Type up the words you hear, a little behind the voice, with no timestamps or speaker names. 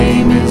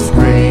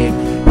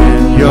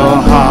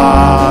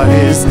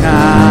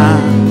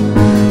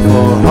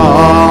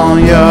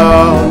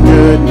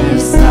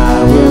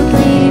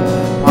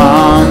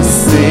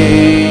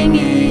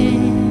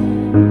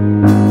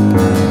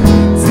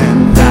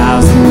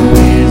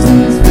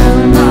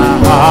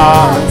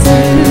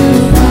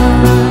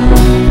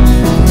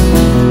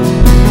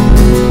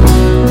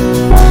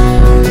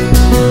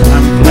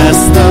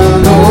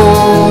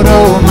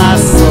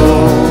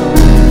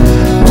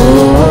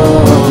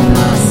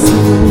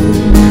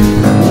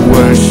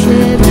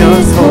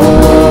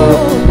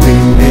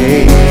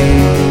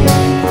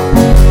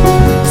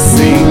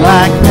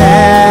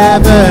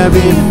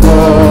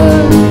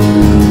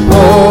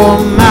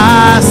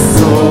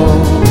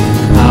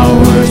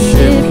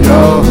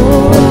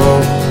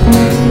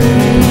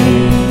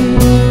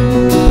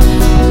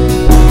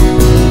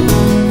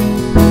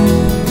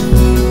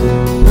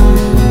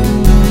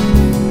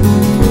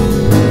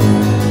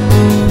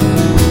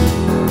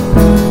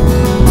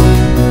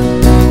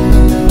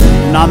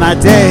that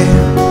day,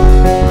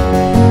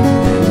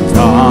 and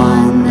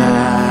on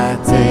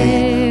that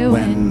day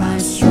when my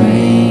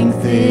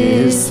strength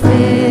is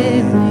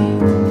failing,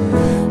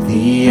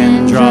 the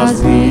end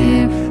draws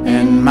near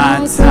and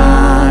my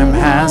time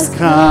has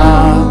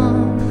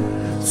come,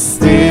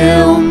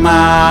 still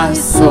my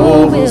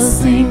soul will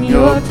sing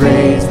your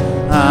praise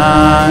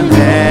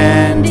unending.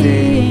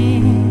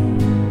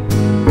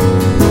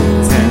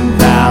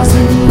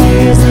 10,000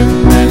 years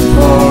and then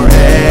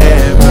forevermore.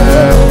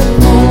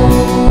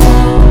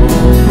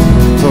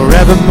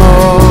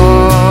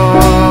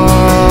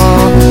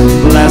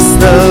 Bless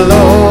the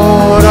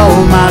Lord,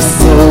 oh my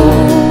soul,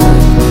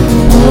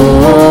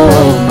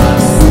 oh my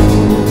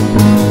soul.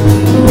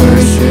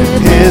 Worship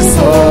His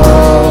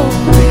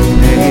holy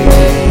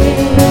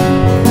name.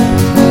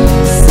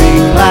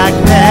 Sing like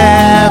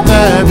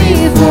never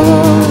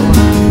before,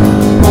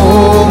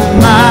 oh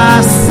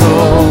my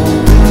soul.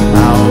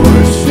 I'll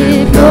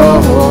worship your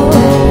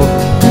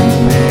holy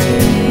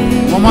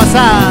name. One more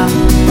time.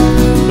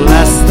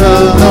 Bless the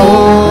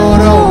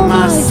Lord, oh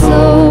my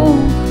soul,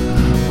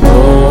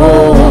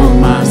 oh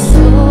my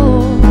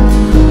soul.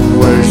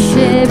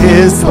 Worship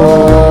His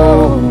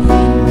holy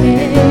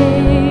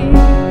name.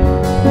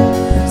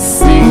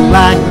 Sing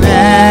like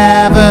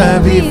never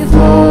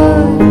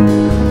before,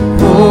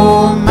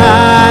 oh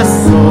my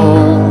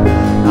soul.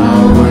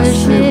 I'll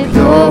worship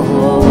your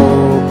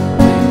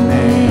holy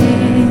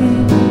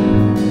name.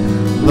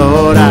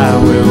 Lord, I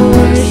will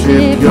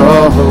worship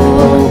your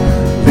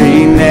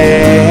holy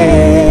name.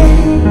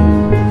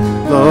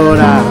 Lord,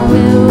 I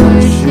will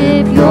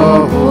worship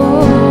your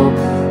holy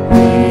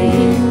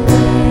name.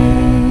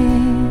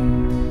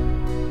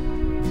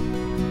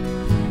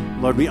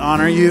 Lord, we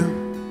honor you.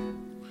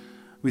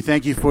 We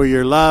thank you for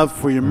your love,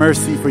 for your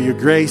mercy, for your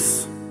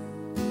grace.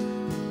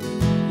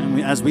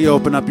 And as we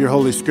open up your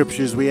holy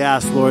scriptures, we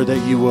ask, Lord, that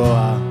you will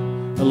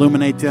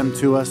illuminate them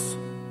to us.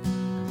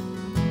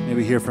 May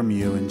we hear from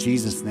you. In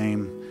Jesus'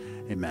 name,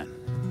 amen.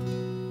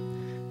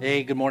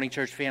 Hey, good morning,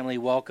 church family.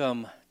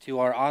 Welcome to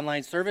our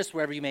online service,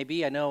 wherever you may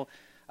be. I know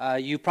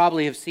you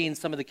probably have seen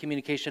some of the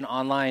communication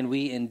online.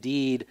 We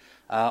indeed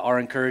are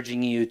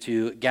encouraging you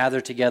to gather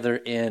together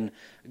in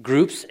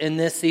groups in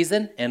this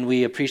season, and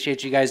we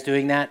appreciate you guys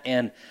doing that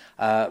and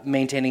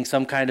maintaining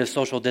some kind of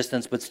social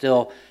distance, but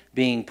still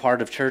being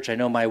part of church. I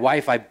know my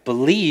wife, I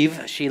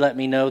believe, she let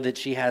me know that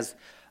she has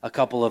a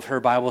couple of her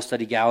Bible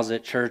study gals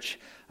at church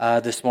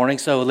this morning.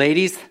 So,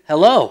 ladies,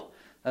 hello.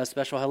 A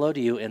special hello to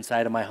you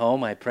inside of my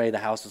home. I pray the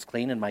house is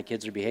clean and my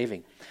kids are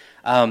behaving.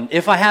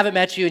 If I haven't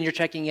met you and you're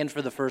checking in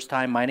for the first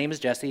time, my name is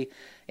Jesse,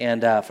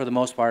 and for the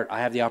most part, I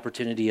have the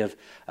opportunity of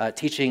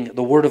teaching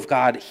the Word of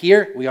God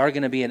here. We are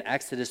going to be in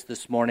Exodus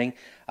this morning,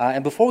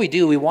 and before we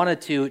do, we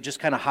wanted to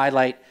just kind of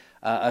highlight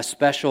a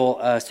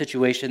special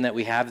situation that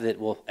we have that,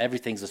 well,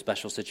 everything's a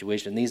special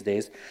situation these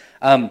days,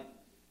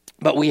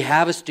 but we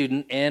have a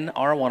student in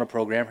our Awana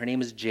program. Her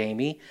name is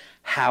Jamie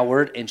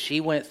Howard, and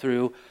she went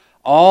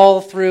all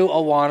through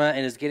Awana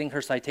and is getting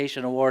her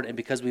citation award. And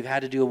because we've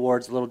had to do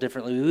awards a little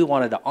differently, we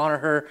wanted to honor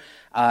her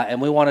and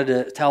we wanted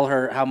to tell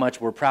her how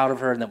much we're proud of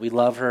her and that we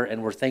love her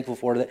and we're thankful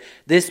for her.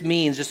 This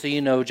means, just so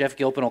you know, Jeff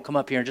Gilpin will come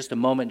up here in just a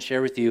moment and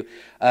share with you,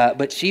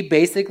 but she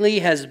basically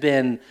has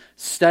been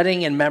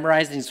studying and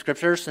memorizing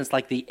scripture since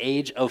like the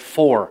age of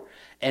 4.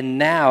 And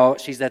now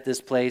she's at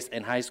this place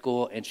in high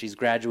school and she's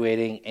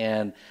graduating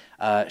and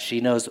she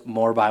knows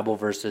more Bible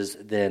verses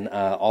than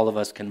all of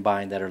us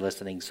combined that are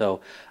listening.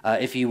 So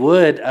if you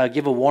would,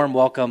 give a warm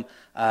welcome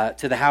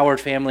to the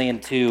Howard family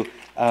and to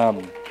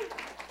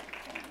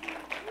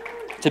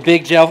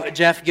Big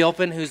Jeff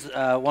Gilpin, who's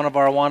one of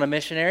our Awana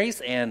missionaries,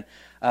 and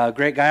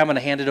great guy. I'm going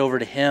to hand it over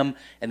to him,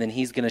 and then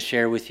he's going to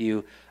share with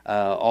you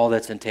all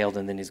that's entailed,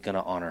 and then he's going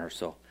to honor her.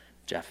 So,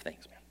 Jeff,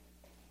 thanks, man.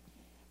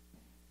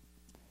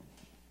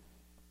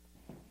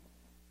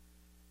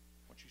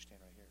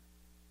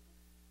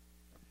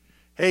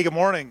 Hey, good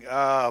morning.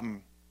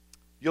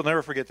 You'll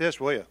never forget this,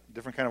 will you?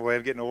 Different kind of way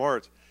of getting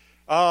awards.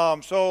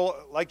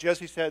 So, like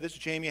Jesse said, this is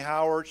Jamie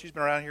Howard. She's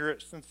been around here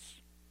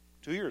since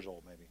 2 years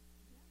old, maybe.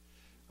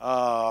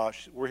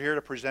 We're here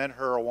to present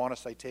her Awana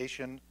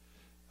Citation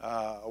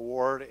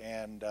Award,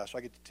 and so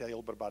I get to tell you a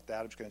little bit about that.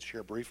 I'm just going to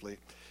share briefly.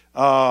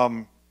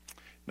 Number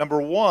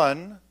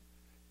one,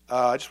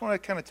 I just want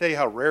to kind of tell you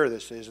how rare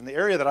this is. In the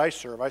area that I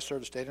serve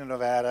the state of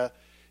Nevada,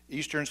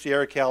 eastern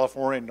Sierra,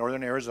 California, and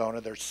northern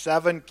Arizona. There's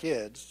 7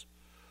 kids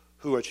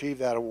who achieved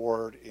that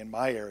award in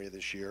my area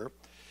this year.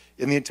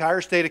 In the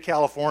entire state of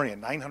California,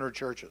 900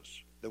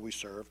 churches that we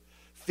serve,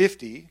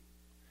 50.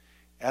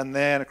 And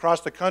then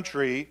across the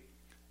country,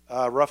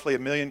 roughly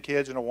 1 million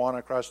kids in Awana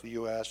across the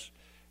U.S.,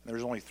 and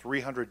there's only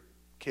 300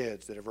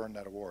 kids that have earned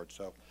that award.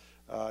 So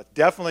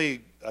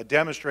definitely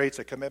demonstrates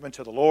a commitment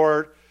to the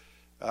Lord,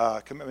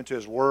 commitment to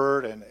His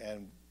Word,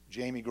 and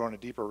Jamie growing a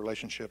deeper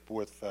relationship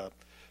with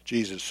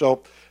Jesus.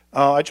 So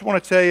I just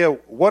want to tell you,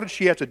 what did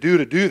she have to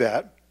do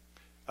that?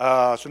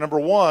 So number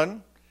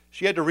one,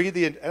 she had to read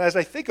and as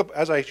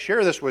I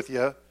share this with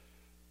you,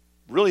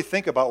 really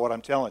think about what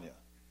I'm telling you,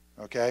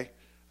 okay?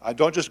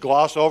 Don't just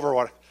gloss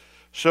over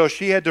So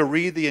she had to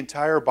read the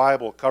entire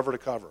Bible cover to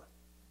cover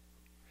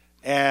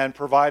and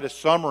provide a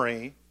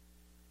summary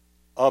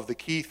of the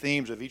key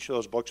themes of each of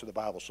those books of the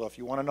Bible. So if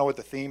you want to know what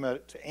the theme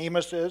to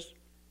Amos is,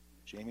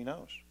 Jamie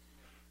knows,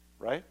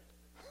 right?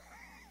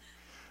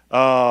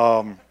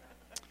 So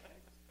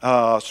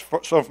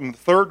from the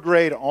third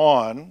grade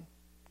on,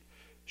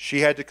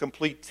 she had to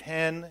complete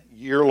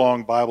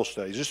 10-year-long Bible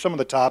studies. Just some of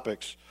the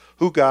topics: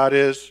 who God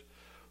is,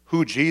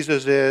 who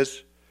Jesus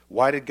is,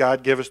 why did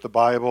God give us the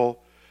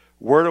Bible,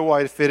 where do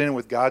I fit in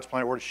with God's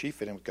plan, where does she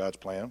fit in with God's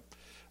plan,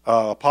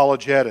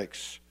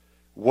 apologetics,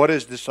 what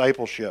is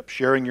discipleship,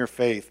 sharing your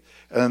faith.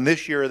 And then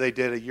this year they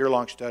did a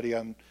year-long study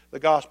on the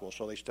gospel.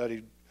 So they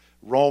studied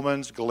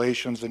Romans,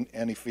 Galatians,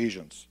 and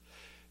Ephesians.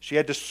 She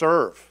had to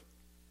serve.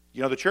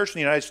 You know, the church in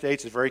the United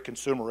States is very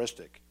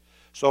consumeristic.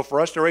 So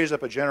for us to raise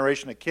up a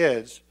generation of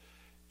kids,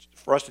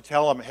 for us to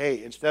tell them,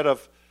 hey, instead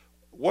of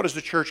what does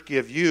the church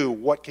give you,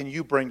 what can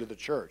you bring to the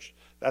church?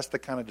 That's the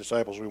kind of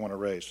disciples we want to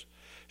raise.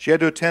 She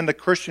had to attend a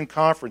Christian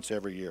conference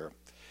every year.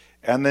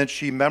 And then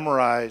she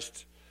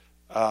memorized,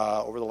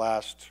 over the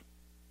last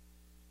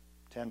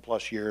 10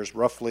 plus years,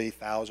 roughly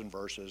 1,000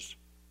 verses,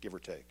 give or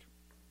take.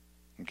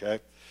 Okay?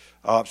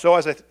 So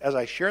as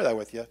I share that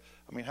with you,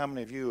 I mean, how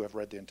many of you have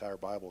read the entire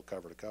Bible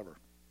cover to cover?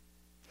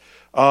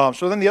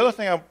 So then the other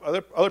thing,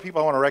 other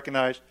people I want to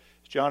recognize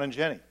is John and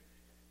Jenny.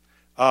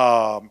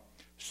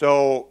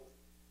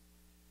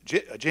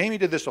 Jamie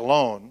did this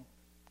alone,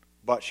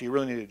 but she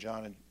really needed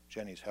John and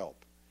Jenny's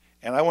help.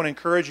 And I want to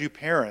encourage you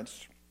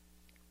parents,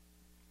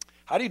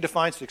 how do you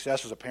define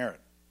success as a parent?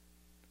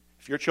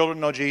 If your children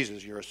know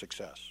Jesus, you're a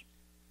success.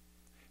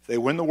 If they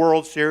win the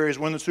World Series,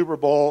 win the Super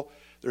Bowl,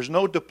 there's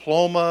no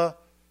diploma,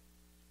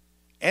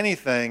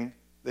 anything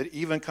that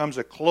even comes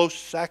a close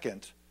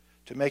second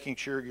to making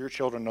sure your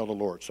children know the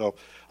Lord. So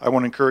I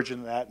want to encourage you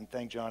in that and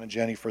thank John and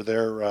Jenny for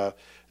their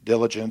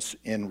diligence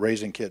in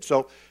raising kids.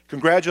 So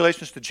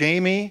congratulations to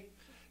Jamie,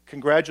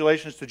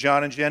 congratulations to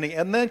John and Jenny,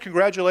 and then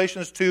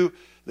congratulations to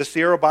the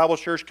Sierra Bible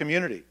Church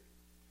community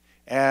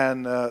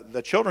and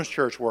the children's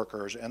church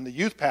workers and the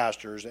youth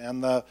pastors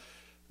and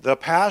the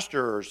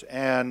pastors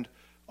and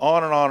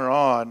on and on and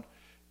on.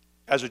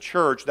 As a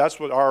church, that's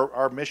what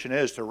our mission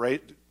is, to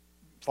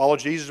follow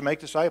Jesus and make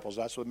disciples.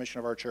 That's the mission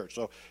of our church.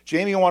 So,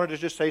 Jamie, you wanted to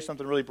just say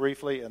something really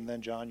briefly, and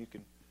then, John, you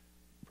can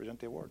present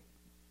the award.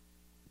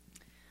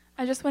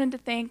 I just wanted to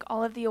thank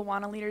all of the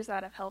Awana leaders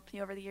that have helped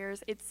me over the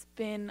years. It's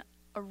been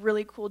a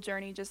really cool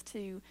journey just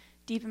to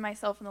deepen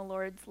myself in the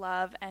Lord's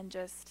love, and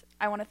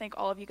I want to thank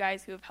all of you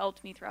guys who have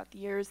helped me throughout the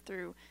years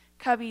through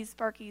Cubbies,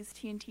 Sparky's,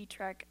 TNT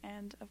Trek,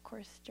 and, of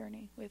course,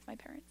 Journey with my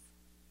parents.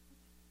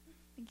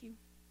 Thank you.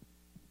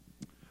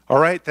 All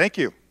right, thank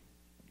you.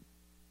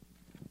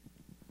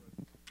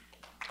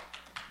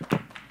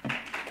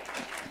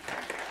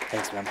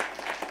 Thanks, man.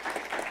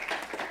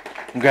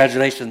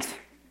 Congratulations.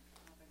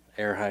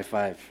 Air high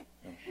five.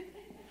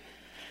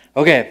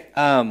 Okay,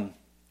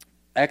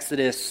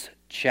 Exodus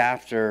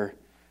chapter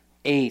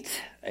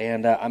 8,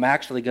 and I'm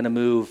actually going to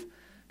move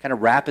kind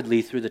of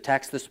rapidly through the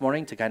text this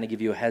morning to kind of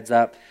give you a heads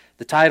up.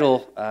 The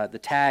title, the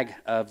tag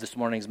of this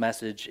morning's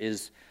message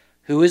is,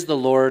 Who is the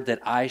Lord that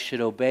I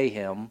should obey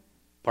him?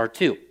 Part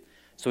 2.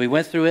 So we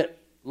went through it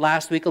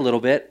last week a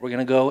little bit. We're going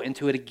to go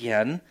into it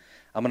again.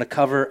 I'm going to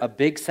cover a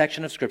big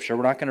section of Scripture.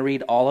 We're not going to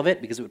read all of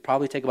it because it would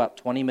probably take about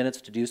 20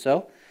 minutes to do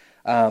so.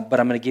 But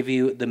I'm going to give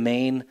you the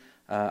main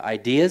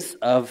ideas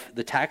of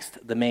the text,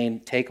 the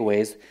main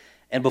takeaways.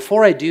 And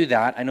before I do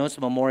that, I know it's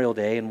Memorial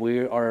Day and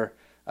we are,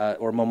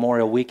 or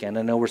Memorial Weekend.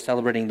 I know we're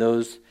celebrating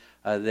those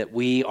that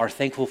we are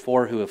thankful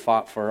for who have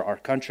fought for our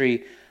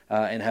country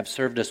and have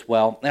served us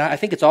well. And I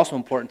think it's also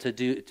important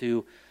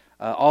to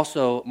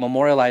also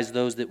memorialize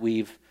those that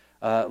we've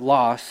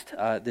lost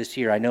this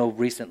year. I know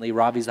recently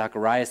Ravi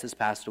Zacharias has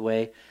passed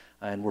away,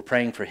 and we're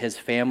praying for his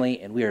family,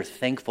 and we are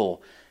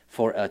thankful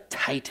for a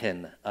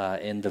titan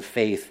in the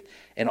faith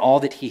and all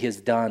that he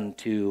has done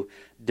to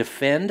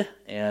defend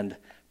and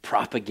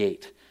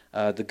propagate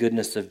the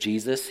goodness of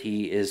Jesus.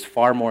 He is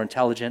far more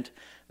intelligent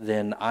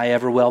than I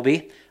ever will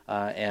be,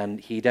 and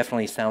he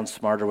definitely sounds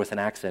smarter with an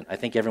accent. I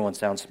think everyone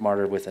sounds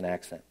smarter with an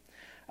accent.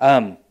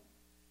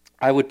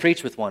 I would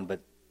preach with one,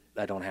 but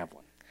I don't have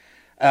one.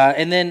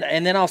 And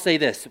then I'll say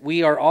this.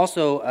 We are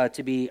also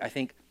to be, I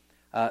think,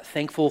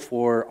 thankful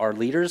for our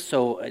leaders.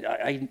 So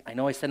I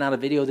know I sent out a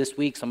video this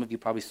week. Some of you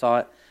probably saw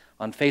it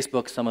on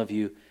Facebook. Some of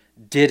you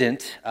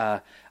didn't.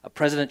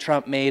 President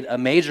Trump made a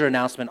major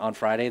announcement on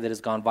Friday that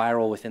has gone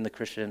viral within the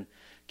Christian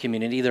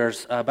community.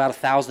 There's about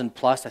 1,000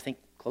 plus, I think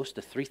close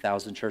to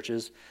 3,000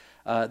 churches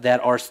that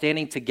are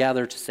standing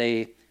together to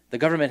say the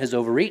government has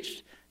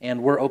overreached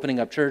and we're opening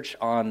up church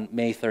on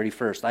May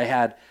 31st. I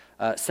had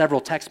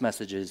several text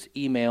messages,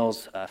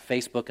 emails,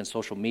 Facebook and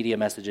social media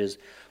messages.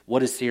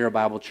 What is Sierra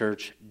Bible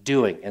Church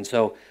doing? And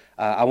so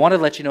I want to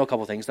let you know a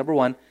couple things. Number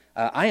one,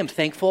 I am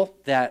thankful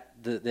that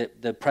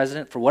the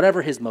president, for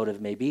whatever his motive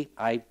may be,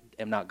 I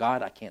am not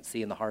God, I can't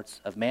see in the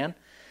hearts of man,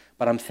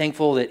 but I'm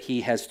thankful that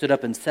he has stood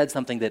up and said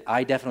something that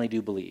I definitely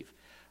do believe.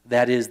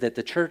 That is that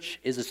the church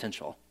is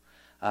essential.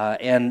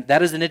 And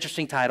that is an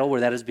interesting title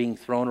where that is being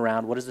thrown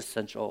around. What is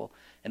essential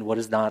and what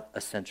is not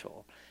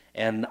essential?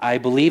 And I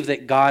believe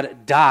that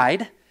God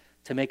died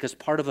to make us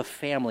part of a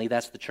family.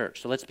 That's the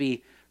church. So let's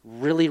be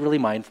really, really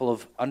mindful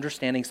of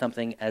understanding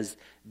something as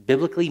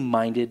biblically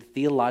minded,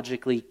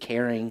 theologically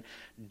caring,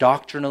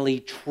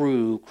 doctrinally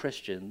true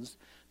Christians.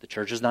 The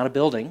church is not a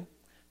building.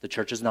 The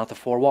church is not the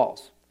four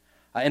walls.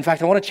 In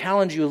fact, I want to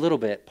challenge you a little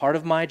bit. Part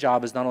of my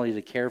job is not only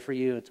to care for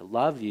you and to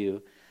love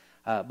you,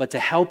 but to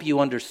help you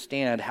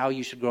understand how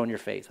you should grow in your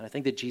faith. And I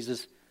think that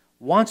Jesus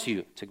wants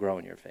you to grow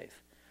in your faith.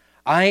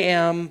 I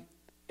am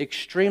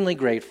extremely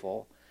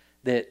grateful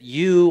that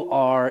you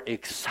are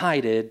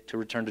excited to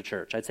return to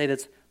church. I'd say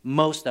that's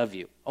most of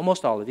you,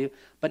 almost all of you,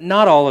 but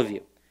not all of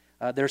you.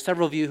 There are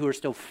several of you who are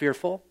still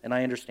fearful, and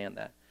I understand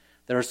that.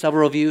 There are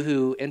several of you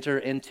who enter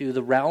into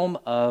the realm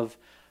of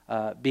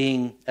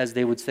being, as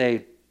they would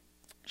say,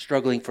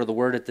 struggling for the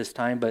word at this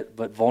time,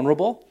 but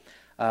vulnerable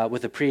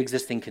with a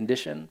pre-existing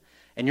condition.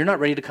 And you're not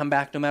ready to come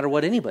back no matter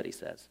what anybody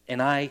says.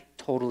 And I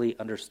totally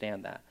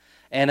understand that.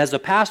 And as a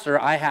pastor,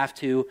 I have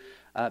to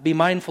be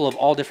mindful of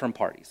all different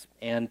parties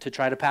and to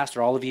try to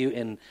pastor all of you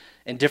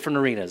in different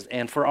arenas.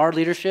 And for our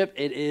leadership,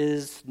 it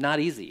is not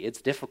easy.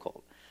 It's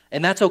difficult.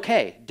 And that's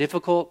okay.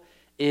 Difficult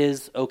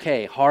is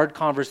okay. Hard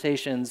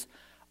conversations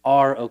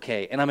are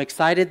okay. And I'm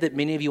excited that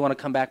many of you want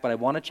to come back, but I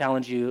want to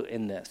challenge you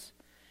in this.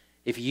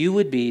 If you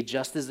would be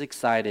just as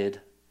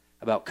excited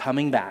about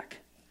coming back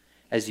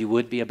as you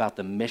would be about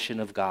the mission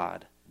of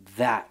God,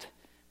 that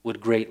would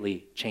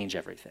greatly change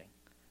everything.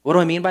 What do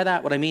I mean by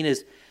that? What I mean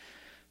is,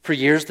 for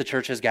years the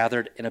church has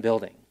gathered in a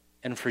building.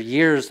 And for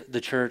years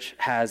the church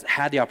has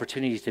had the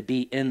opportunity to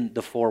be in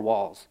the four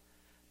walls.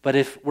 But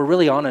if we're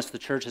really honest, the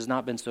church has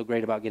not been so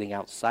great about getting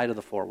outside of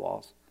the four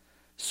walls,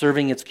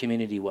 serving its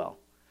community well,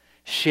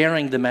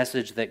 sharing the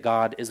message that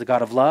God is a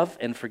God of love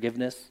and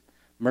forgiveness,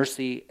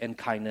 mercy and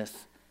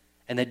kindness,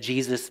 and that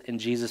Jesus and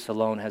Jesus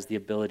alone has the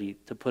ability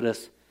to put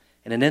us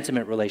in an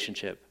intimate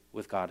relationship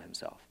with God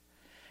himself.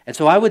 And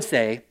so I would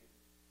say,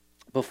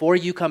 before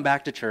you come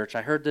back to church,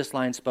 I heard this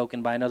line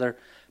spoken by another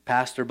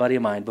pastor buddy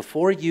of mine,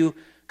 before you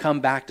come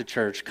back to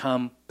church,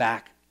 come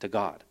back to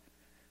God.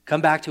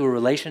 Come back to a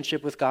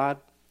relationship with God.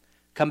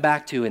 Come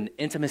back to an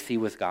intimacy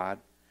with God.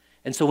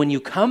 And so when you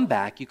come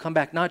back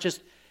not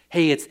just,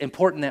 hey, it's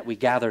important that we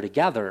gather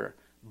together,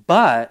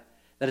 but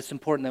that it's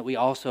important that we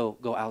also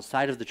go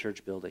outside of the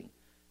church building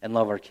and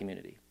love our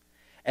community.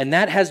 And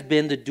that has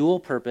been the dual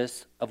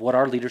purpose of what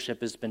our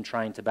leadership has been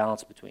trying to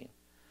balance between.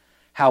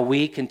 How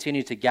we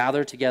continue to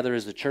gather together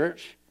as a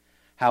church,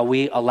 how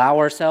we allow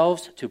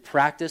ourselves to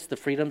practice the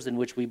freedoms in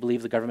which we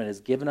believe the government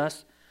has given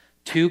us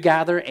to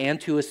gather and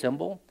to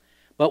assemble,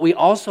 but we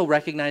also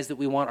recognize that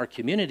we want our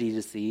community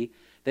to see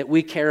that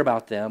we care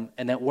about them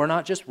and that we're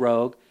not just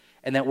rogue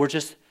and that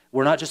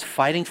we're not just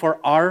fighting for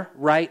our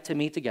right to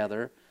meet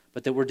together,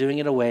 but that we're doing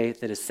it in a way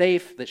that is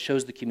safe, that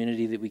shows the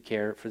community that we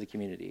care for the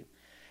community.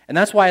 And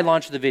that's why I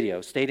launched the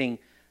video, stating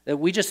that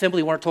we just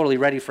simply weren't totally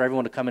ready for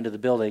everyone to come into the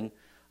building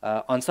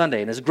on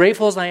Sunday. And as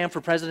grateful as I am for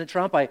President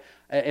Trump,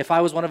 if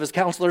I was one of his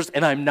counselors,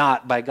 and I'm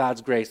not, by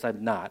God's grace,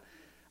 I'm not,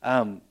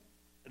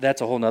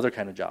 that's a whole other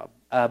kind of job.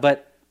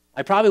 But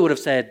I probably would have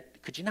said,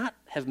 could you not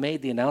have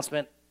made the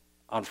announcement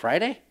on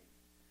Friday?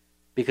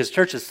 Because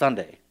church is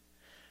Sunday.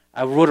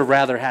 I would have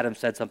rather had him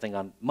said something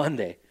on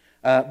Monday.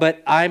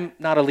 But I'm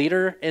not a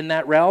leader in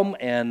that realm,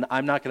 and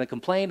I'm not going to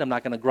complain. I'm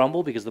not going to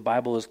grumble because the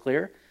Bible is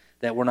clear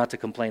that we're not to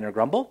complain or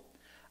grumble.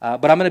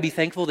 But I'm going to be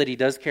thankful that he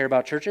does care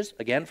about churches.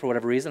 Again, for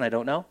whatever reason, I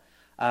don't know.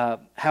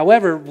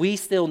 However, we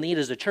still need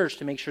as a church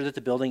to make sure that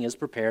the building is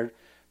prepared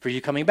for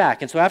you coming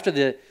back. And so after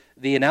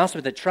the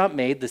announcement that Trump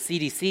made, the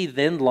CDC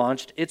then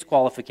launched its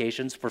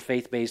qualifications for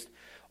faith-based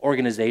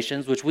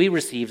organizations, which we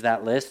received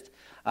that list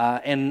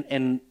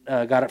and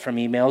got it from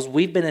emails.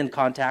 We've been in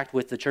contact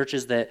with the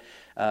churches that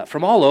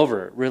from all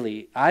over,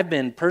 really. I've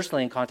been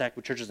personally in contact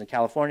with churches in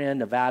California,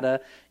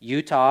 Nevada,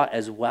 Utah,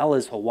 as well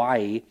as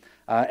Hawaii,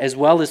 as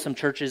well as some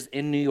churches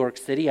in New York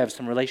City. I have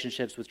some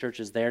relationships with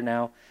churches there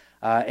now.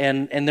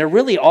 And they're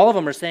really, all of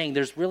them are saying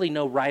there's really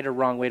no right or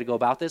wrong way to go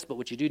about this, but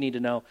what you do need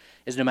to know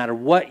is no matter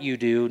what you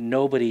do,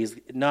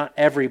 not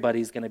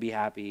everybody's going to be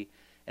happy,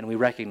 and we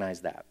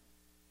recognize that.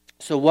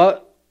 So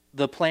what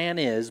the plan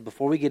is,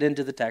 before we get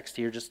into the text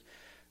here, just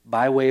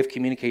by way of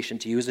communication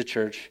to you as a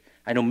church,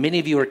 I know many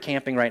of you are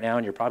camping right now,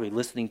 and you're probably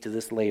listening to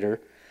this later,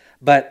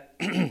 but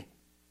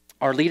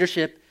our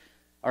leadership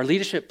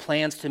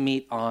plans to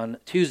meet on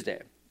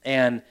Tuesday,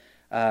 and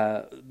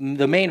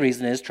the main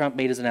reason is Trump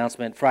made his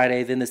announcement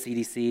Friday, then the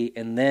CDC,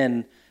 and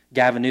then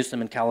Gavin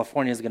Newsom in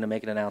California is going to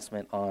make an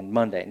announcement on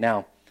Monday.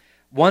 Now,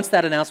 once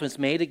that announcement's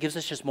made, it gives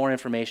us just more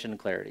information and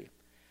clarity.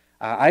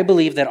 I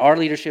believe that our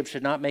leadership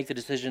should not make the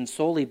decision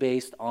solely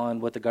based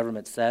on what the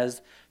government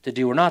says to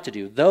do or not to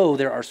do, though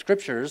there are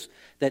scriptures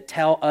that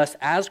tell us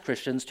as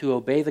Christians to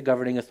obey the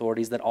governing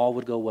authorities that all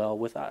would go well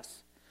with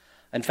us.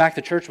 In fact,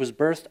 the church was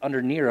birthed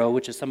under Nero,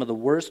 which is some of the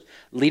worst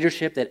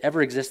leadership that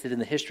ever existed in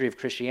the history of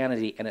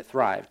Christianity, and it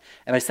thrived.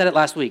 And I said it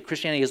last week,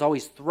 Christianity has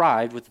always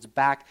thrived with its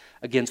back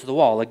against the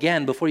wall.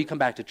 Again, before you come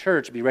back to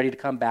church, be ready to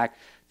come back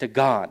to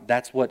God.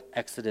 That's what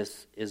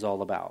Exodus is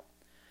all about.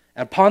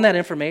 And upon that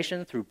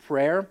information, through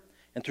prayer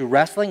and through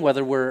wrestling,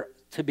 whether we're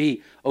to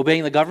be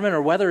obeying the government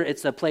or whether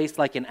it's a place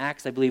like in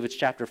Acts, I believe it's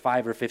chapter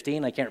 5 or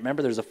 15, I can't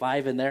remember, there's a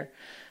 5 in there,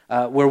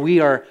 where we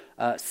are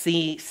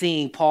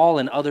seeing Paul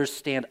and others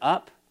stand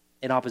up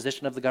in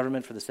opposition of the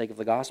government for the sake of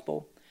the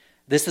gospel.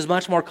 This is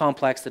much more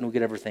complex than we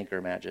could ever think or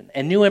imagine.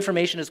 And new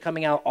information is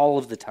coming out all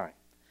of the time.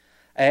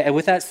 And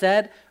with that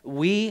said,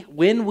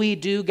 when we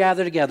do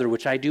gather together,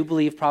 which I do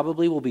believe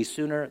probably will be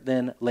sooner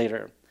than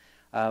later,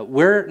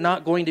 we're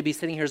not going to be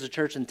sitting here as a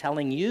church and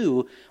telling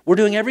you we're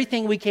doing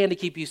everything we can to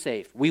keep you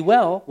safe.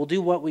 We'll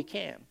do what we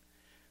can.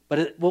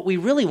 But what we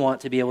really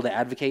want to be able to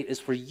advocate is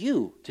for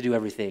you to do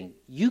everything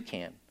you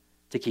can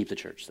to keep the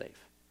church safe.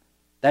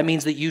 That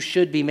means that you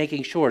should be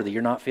making sure that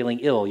you're not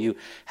feeling ill. You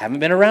haven't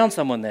been around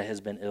someone that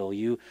has been ill.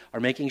 You are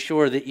making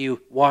sure that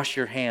you wash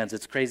your hands.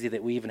 It's crazy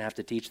that we even have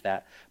to teach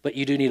that, but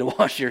you do need to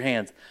wash your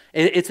hands.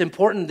 It's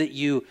important that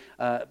you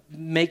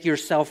make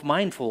yourself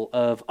mindful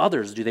of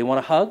others. Do they want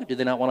to hug? Do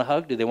they not want to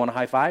hug? Do they want to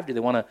high five? Do they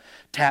want to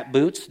tap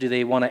boots? Do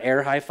they want to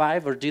air high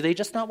five? Or do they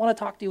just not want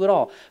to talk to you at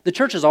all? The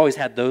church has always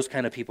had those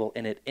kind of people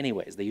in it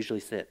anyways. They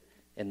usually sit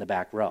in the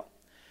back row.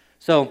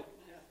 So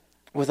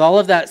with all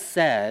of that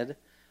said,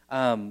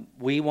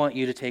 we want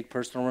you to take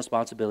personal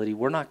responsibility.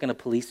 We're not going to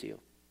police you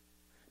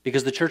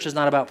because the church is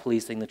not about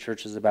policing. The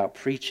church is about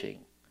preaching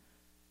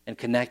and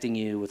connecting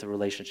you with a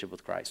relationship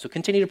with Christ. So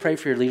continue to pray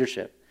for your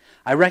leadership.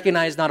 I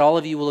recognize not all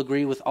of you will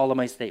agree with all of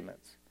my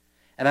statements.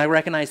 And I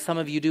recognize some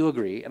of you do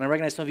agree, and I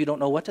recognize some of you don't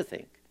know what to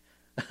think.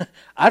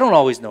 I don't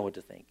always know what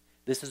to think.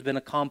 This has been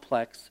a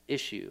complex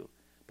issue.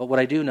 But what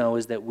I do know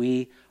is that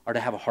we are to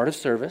have a heart of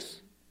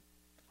service,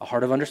 a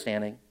heart of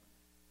understanding,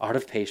 a heart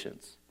of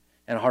patience,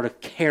 and a heart of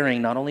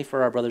caring not only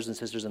for our brothers and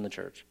sisters in the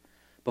church,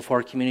 but for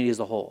our community as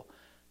a whole.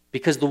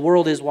 Because the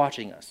world is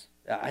watching us.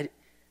 I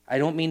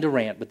don't mean to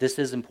rant, but this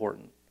is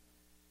important.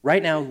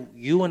 Right now,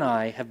 you and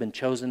I have been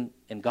chosen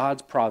in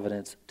God's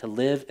providence to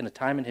live in a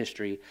time in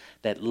history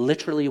that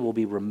literally will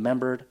be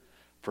remembered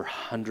for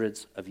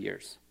hundreds of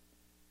years.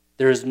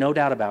 There is no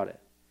doubt about it.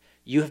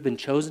 You have been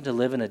chosen to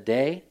live in a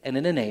day and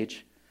in an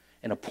age,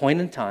 in a point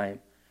in time,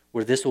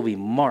 where this will be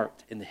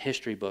marked in the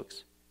history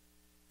books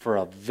for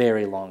a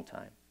very long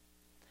time.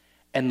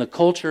 And the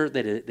culture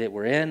that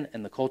we're in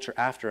and the culture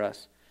after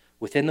us,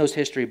 within those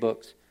history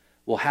books,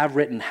 will have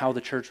written how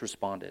the church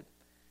responded.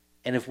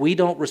 And if we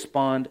don't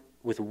respond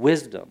with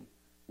wisdom,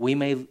 we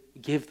may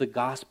give the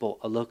gospel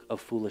a look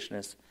of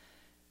foolishness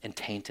and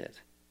taint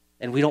it.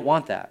 And we don't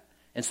want that.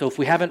 And so if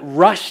we haven't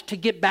rushed to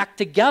get back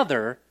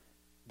together,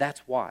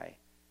 that's why.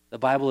 The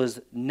Bible is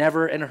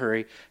never in a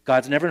hurry.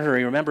 God's never in a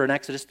hurry. Remember in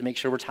Exodus, to make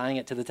sure we're tying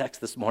it to the text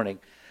this morning,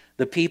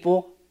 the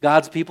people,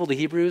 God's people, the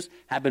Hebrews,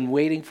 have been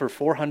waiting for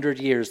 400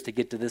 years to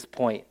get to this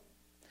point.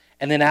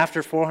 And then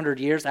after 400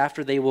 years,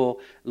 after they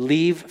will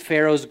leave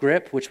Pharaoh's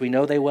grip, which we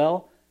know they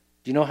will,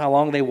 do you know how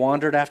long they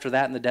wandered after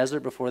that in the desert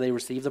before they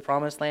received the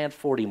promised land?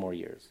 40 more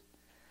years.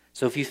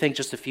 So if you think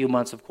just a few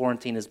months of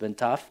quarantine has been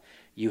tough,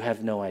 you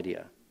have no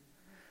idea.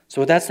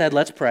 So with that said,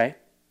 let's pray,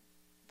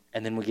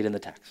 and then we'll get in the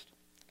text.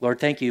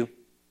 Lord, thank you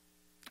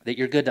that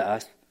you're good to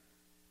us.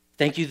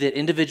 Thank you that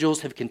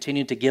individuals have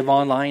continued to give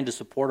online to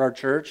support our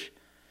church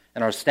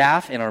and our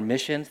staff and our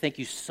mission. Thank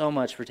you so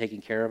much for taking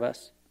care of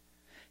us.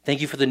 Thank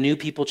you for the new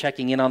people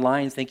checking in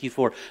online. Thank you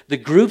for the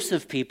groups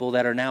of people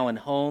that are now in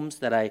homes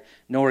that I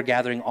know are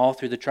gathering all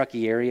through the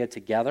Truckee area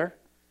together.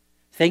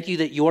 Thank you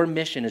that your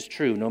mission is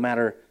true no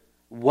matter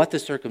what the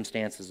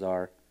circumstances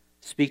are.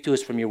 Speak to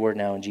us from your word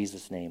now in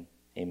Jesus' name.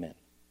 Amen.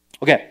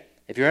 Okay,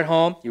 if you're at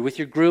home, you're with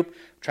your group,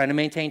 trying to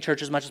maintain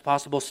church as much as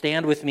possible,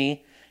 stand with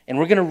me. And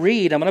we're going to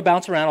read. I'm going to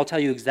bounce around. I'll tell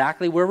you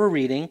exactly where we're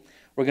reading.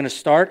 We're going to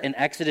start in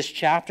Exodus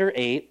chapter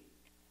 8.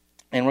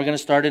 And we're going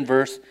to start in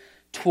verse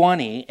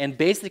 20. And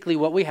basically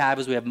what we have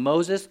is we have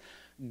Moses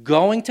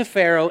going to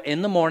Pharaoh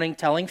in the morning,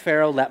 telling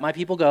Pharaoh, let my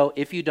people go.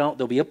 If you don't,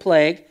 there'll be a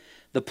plague.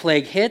 The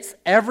plague hits.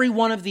 Every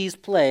one of these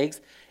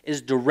plagues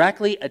is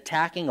directly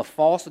attacking a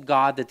false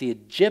god that the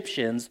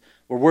Egyptians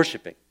were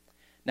worshiping.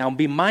 Now,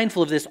 be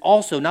mindful of this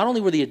also. Not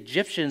only were the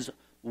Egyptians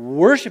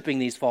worshiping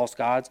these false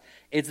gods,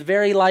 it's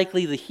very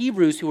likely the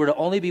Hebrews, who were to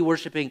only be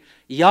worshiping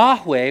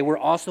Yahweh, were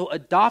also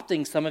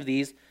adopting some of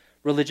these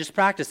religious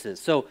practices.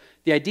 So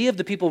the idea of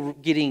the people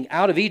getting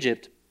out of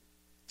Egypt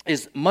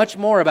is much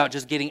more about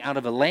just getting out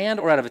of a land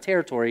or out of a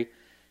territory.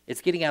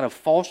 It's getting out of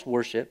false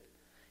worship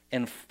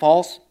and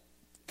false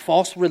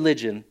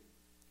religion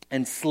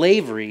and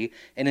slavery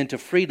and into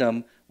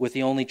freedom with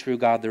the only true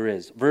God there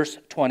is. Verse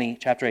 20,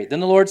 chapter 8. Then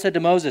the Lord said to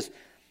Moses,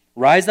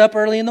 rise up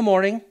early in the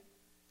morning,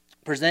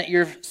 present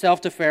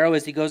yourself to Pharaoh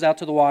as he goes out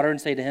to the water,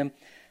 and say to him,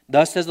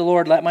 thus says the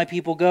Lord, let my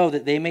people go,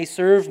 that they may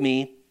serve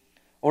me.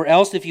 Or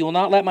else, if you will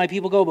not let my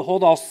people go,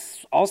 behold,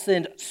 I'll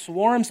send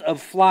swarms of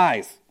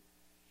flies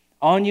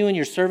on you and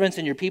your servants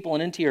and your people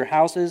and into your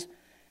houses,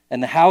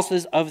 and the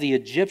houses of the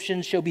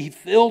Egyptians shall be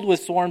filled with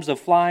swarms of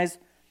flies,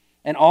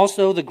 and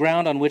also the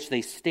ground on which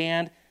they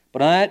stand.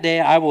 But on that day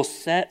I will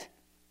set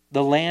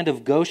the land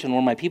of Goshen,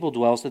 where my people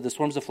dwell, so that the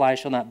swarms of flies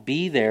shall not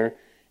be there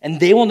and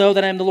they will know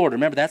that I am the Lord.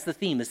 Remember, that's the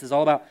theme. This is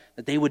all about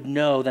that they would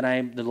know that I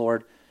am the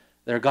Lord,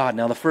 their God.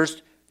 Now, the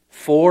first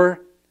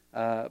 4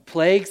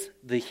 plagues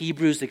the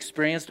Hebrews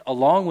experienced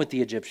along with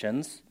the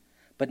Egyptians,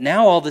 but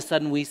now all of a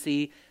sudden we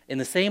see in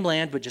the same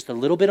land, but just a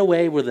little bit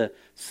away where the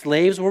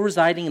slaves were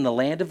residing in the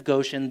land of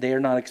Goshen, they are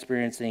not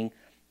experiencing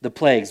the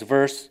plagues.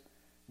 Verse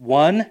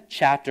 1,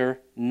 chapter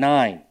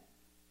 9.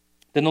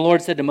 Then the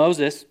Lord said to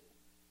Moses,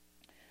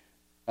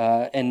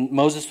 and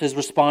Moses has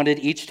responded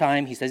each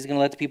time. He says he's going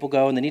to let the people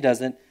go, and then he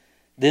doesn't.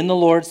 Then the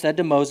Lord said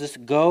to Moses,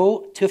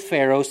 go to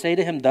Pharaoh, say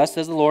to him, thus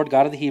says the Lord,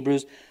 God of the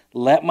Hebrews,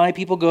 let my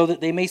people go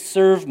that they may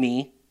serve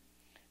me.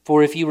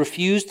 For if you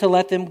refuse to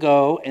let them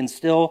go and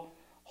still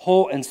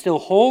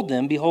hold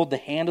them, behold, the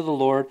hand of the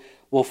Lord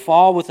will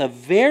fall with a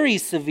very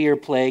severe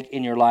plague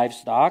in your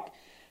livestock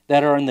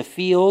that are in the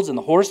fields, and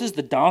the horses,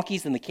 the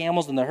donkeys, and the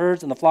camels, and the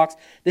herds, and the flocks.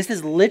 This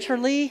is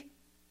literally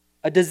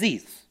a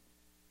disease.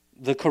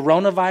 The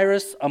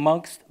coronavirus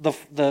amongst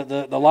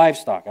the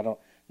livestock. I don't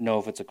know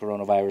if it's a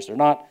coronavirus or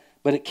not,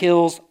 but it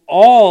kills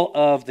all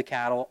of the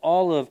cattle,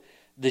 all of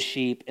the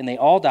sheep, and they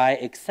all die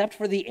except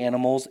for the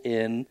animals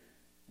in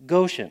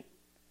Goshen.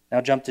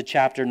 Now jump to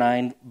chapter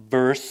 9,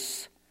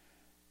 verse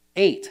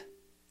 8.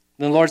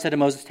 Then the Lord said to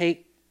Moses,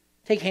 take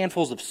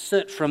handfuls of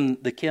soot from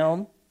the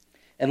kiln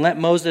and let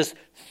Moses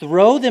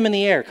throw them in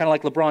the air, kind of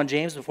like LeBron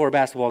James before a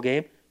basketball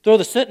game. Throw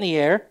the soot in the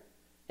air.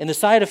 In the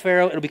sight of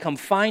Pharaoh, it'll become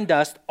fine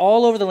dust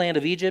all over the land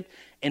of Egypt,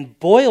 and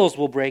boils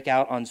will break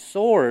out on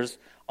sores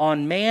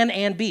on man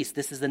and beast.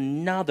 This is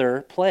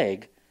another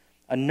plague,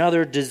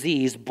 another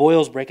disease.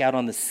 Boils break out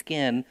on the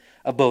skin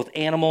of both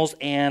animals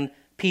and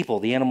people,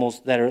 the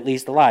animals that are at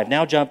least alive.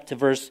 Now jump to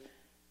verse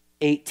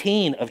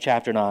 18 of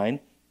chapter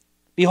 9.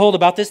 Behold,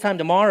 about this time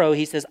tomorrow,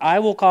 he says, I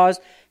will cause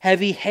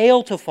heavy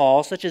hail to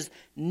fall, such as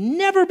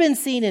never been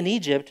seen in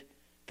Egypt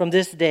from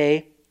this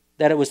day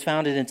that it was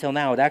founded until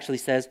now. It actually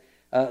says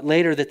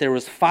later that there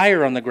was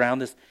fire on the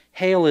ground. This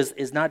hail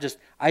is not just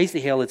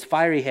icy hail, it's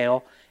fiery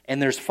hail. And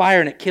there's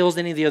fire and it kills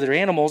any of the other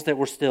animals that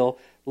were still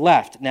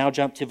left. Now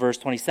jump to verse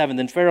 27.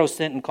 Then Pharaoh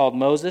sent and called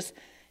Moses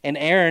and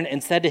Aaron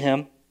and said to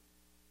him,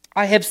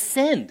 I have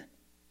sinned.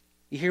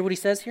 You hear what he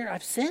says here?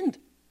 I've sinned.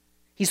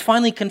 He's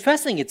finally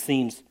confessing, it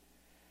seems.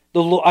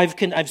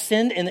 I've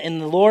sinned in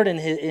the Lord in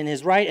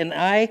his right, and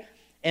I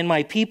and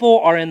my people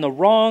are in the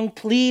wrong.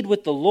 Plead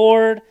with the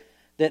Lord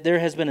that there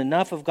has been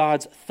enough of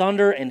God's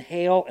thunder and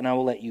hail, and I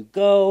will let you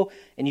go,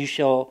 and you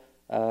shall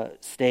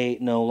stay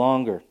no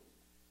longer.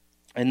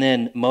 And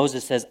then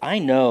Moses says, I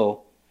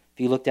know,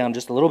 if you look down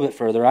just a little bit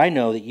further, I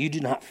know that you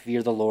do not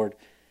fear the Lord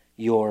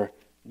your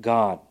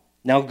God.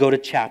 Now go to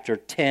chapter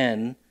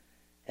 10,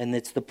 and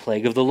it's the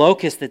plague of the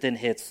locust that then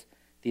hits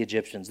the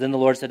Egyptians. Then the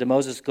Lord said to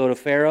Moses, go to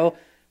Pharaoh,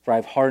 for I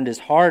have hardened his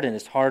heart and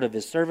his heart of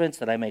his servants,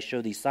 that I may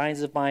show these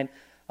signs of mine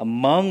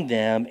among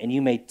them, and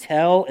you may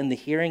tell in the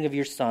hearing of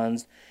your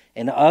sons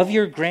and of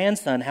your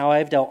grandson how I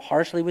have dealt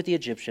harshly with the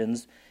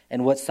Egyptians,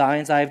 and what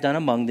signs I have done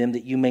among them,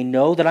 that you may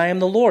know that I am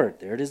the Lord.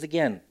 There it is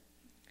again.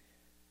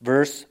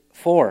 Verse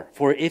 4,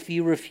 for if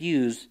you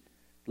refuse,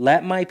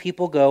 let my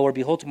people go, or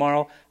behold,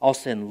 tomorrow I'll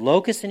send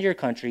locusts into your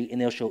country,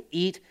 and they shall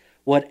eat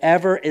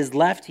whatever is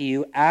left to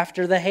you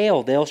after the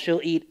hail. They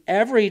shall eat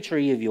every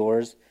tree of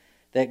yours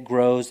that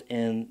grows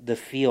in the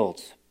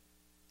fields.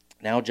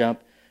 Now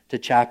jump to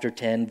chapter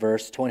 10,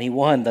 verse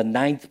 21, the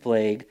 9th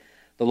plague.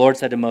 The Lord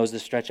said to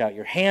Moses, stretch out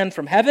your hand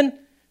from heaven.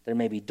 There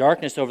may be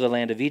darkness over the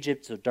land of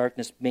Egypt, so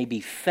darkness may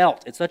be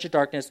felt. It's such a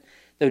darkness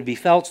that would be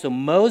felt. So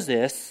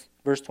Moses,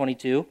 verse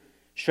 22,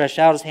 stretched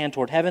out his hand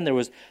toward heaven. There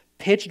was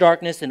pitch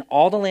darkness in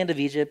all the land of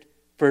Egypt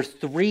for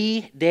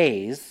 3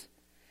 days.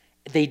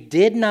 They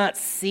did not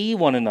see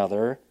one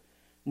another,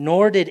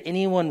 nor did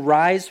anyone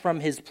rise from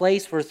his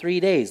place for 3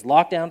 days.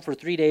 Locked down for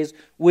 3 days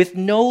with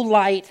no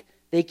light.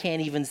 They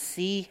can't even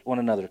see one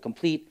another.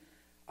 Complete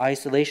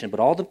isolation. But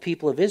all the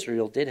people of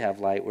Israel did have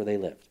light where they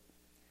lived.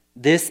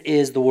 This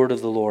is the word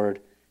of the Lord.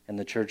 And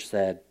the church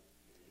said,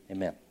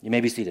 amen. You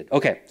may be seated.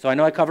 Okay, so I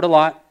know I covered a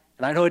lot,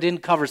 and I know I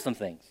didn't cover some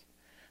things.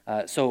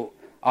 So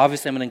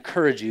obviously I'm going to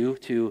encourage you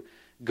to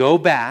go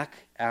back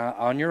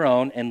on your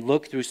own and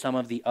look through some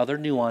of the other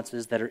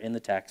nuances that are in the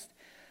text.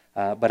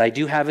 But I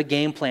do have a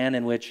game plan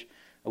in which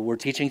we're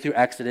teaching through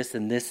Exodus,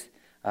 and this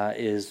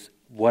is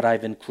what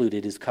I've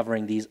included, is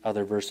covering these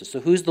other verses. So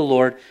who's the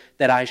Lord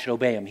that I should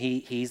obey him?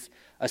 He's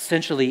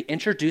essentially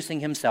introducing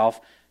himself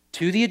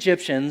to the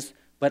Egyptians,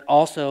 but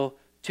also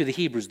to the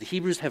Hebrews. The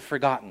Hebrews have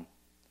forgotten.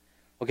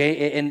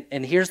 Okay,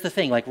 and here's the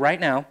thing, like right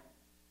now,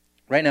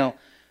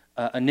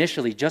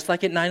 initially, just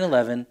like at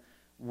 9/11,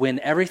 when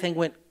everything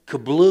went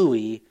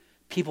kablooey,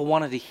 people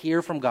wanted to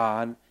hear from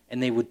God,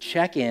 and they would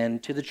check in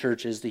to the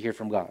churches to hear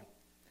from God.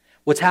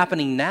 What's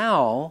happening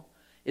now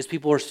is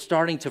people are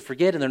starting to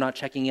forget, and they're not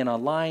checking in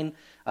online,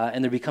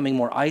 and they're becoming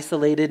more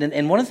isolated.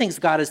 And one of the things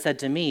God has said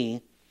to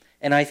me,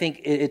 and I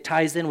think it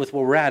ties in with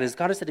where we're at, is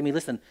God has said to me,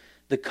 listen,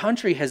 the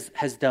country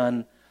has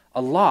done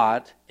a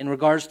lot in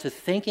regards to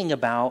thinking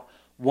about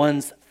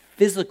one's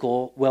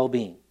physical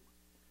well-being.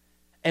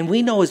 And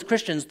we know as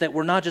Christians that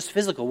we're not just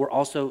physical, we're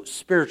also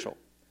spiritual.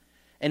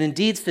 And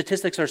indeed,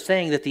 statistics are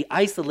saying that the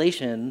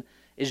isolation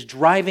is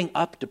driving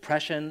up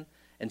depression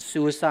and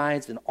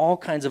suicides and all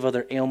kinds of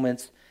other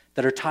ailments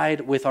that are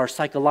tied with our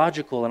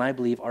psychological and I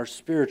believe our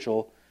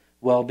spiritual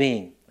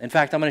well-being. In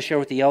fact, I'm going to share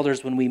with the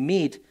elders when we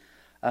meet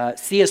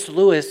C.S.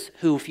 Lewis,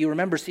 who, if you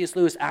remember, C.S.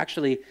 Lewis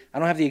actually, I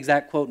don't have the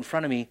exact quote in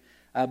front of me,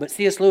 but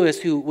C.S. Lewis,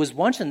 who was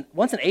once an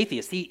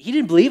atheist, he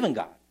didn't believe in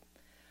God.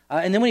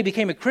 And then when he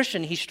became a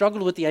Christian, he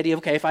struggled with the idea of,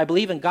 okay, if I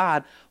believe in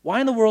God, why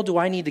in the world do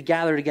I need to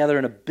gather together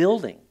in a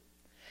building?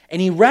 And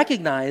he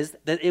recognized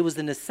that it was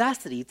a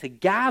necessity to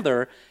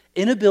gather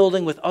in a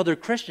building with other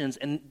Christians.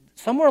 And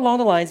somewhere along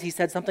the lines, he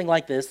said something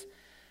like this,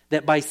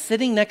 that by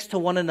sitting next to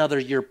one another,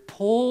 you're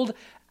pulled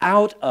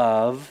out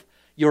of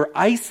your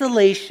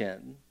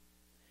isolation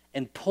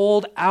and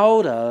pulled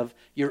out of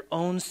your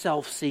own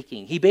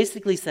self-seeking. He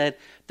basically said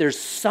there's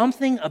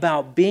something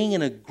about being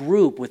in a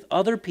group with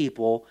other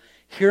people,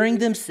 hearing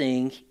them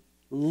sing,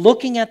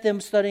 looking at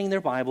them studying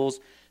their Bibles,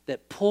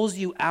 that pulls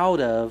you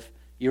out of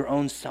your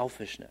own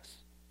selfishness.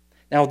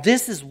 Now,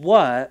 this is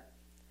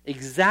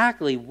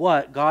exactly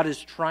what God is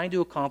trying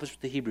to accomplish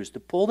with the Hebrews, to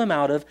pull them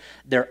out of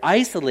their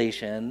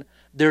isolation,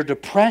 their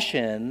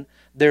depression,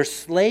 their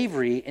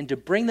slavery, and to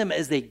bring them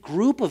as a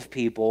group of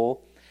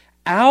people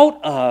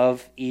out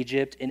of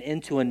Egypt and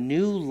into a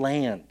new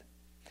land.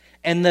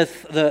 And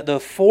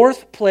the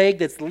fourth plague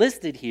that's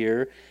listed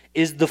here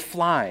is the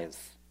flies.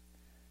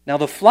 Now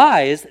the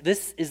flies,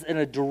 this is in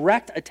a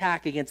direct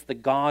attack against the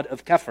god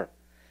of Kepher.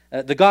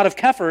 The god of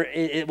Kepher,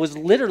 it was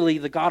literally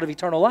the god of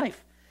eternal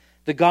life,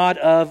 the god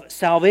of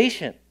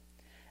salvation.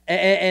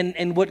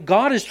 And what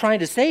God is trying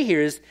to say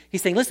here is,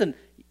 he's saying, listen,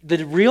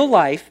 the real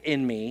life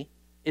in me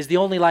is the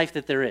only life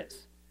that there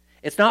is.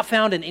 It's not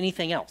found in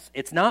anything else.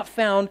 It's not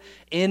found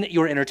in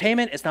your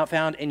entertainment. It's not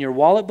found in your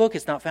wallet book.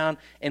 It's not found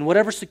in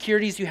whatever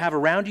securities you have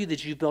around you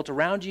that you've built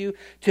around you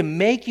to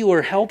make you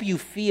or help you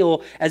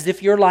feel as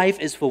if your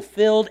life is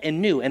fulfilled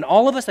and new. And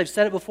all of us, I've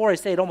said it before, I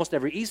say it almost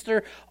every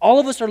Easter, all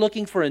of us are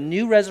looking for a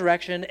new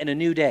resurrection and a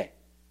new day.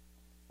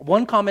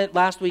 One comment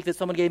last week that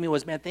someone gave me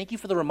was, man, thank you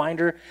for the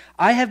reminder.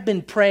 I have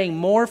been praying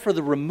more for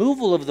the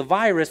removal of the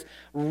virus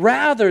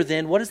rather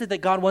than what is it that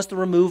God wants to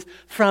remove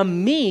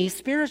from me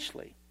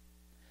spiritually.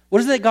 What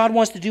is it that God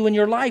wants to do in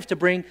your life to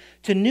bring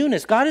to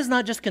newness? God is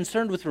not just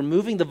concerned with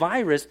removing the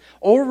virus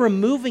or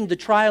removing the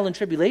trial and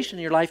tribulation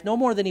in your life, no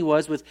more than he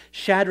was with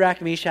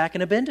Shadrach, Meshach,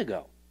 and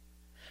Abednego.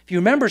 If you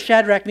remember,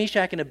 Shadrach,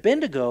 Meshach, and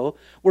Abednego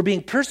were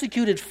being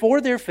persecuted for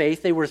their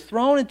faith. They were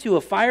thrown into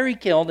a fiery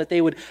kiln that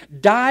they would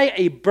die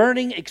a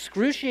burning,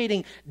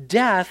 excruciating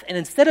death. And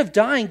instead of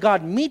dying,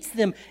 God meets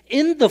them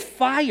in the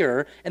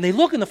fire. And they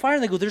look in the fire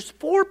and they go, there's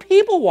 4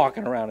 people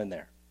walking around in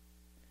there.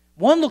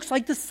 One looks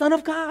like the Son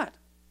of God.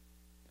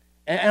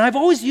 And I've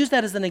always used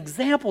that as an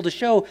example to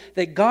show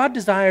that God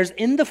desires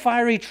in the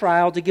fiery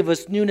trial to give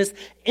us newness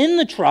in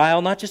the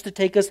trial, not just to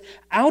take us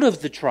out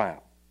of the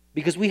trial.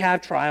 Because we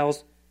have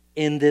trials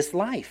in this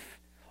life.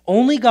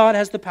 Only God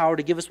has the power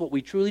to give us what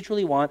we truly,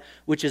 truly want,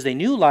 which is a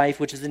new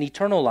life, which is an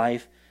eternal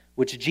life,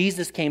 which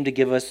Jesus came to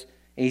give us.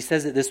 And he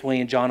says it this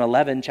way in John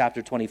 11,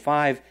 chapter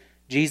 25.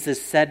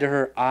 Jesus said to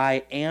her,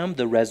 I am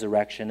the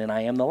resurrection and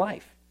I am the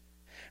life.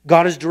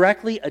 God is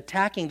directly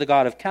attacking the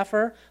god of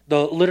Kepher,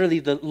 literally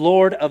the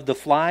lord of the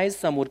flies,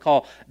 some would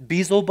call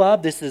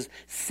Beelzebub. This is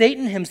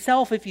Satan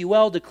himself, if you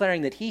will,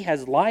 declaring that he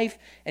has life,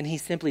 and he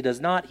simply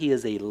does not. He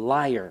is a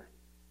liar.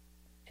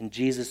 And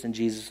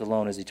Jesus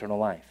alone is eternal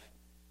life.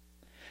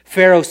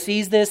 Pharaoh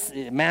sees this.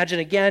 Imagine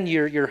again,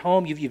 you're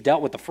home, you've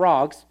dealt with the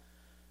frogs.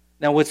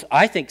 Now what's,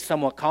 I think,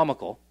 somewhat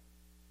comical,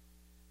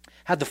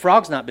 had the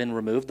frogs not been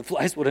removed, the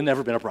flies would have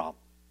never been a problem.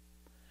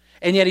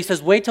 And yet he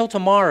says, wait till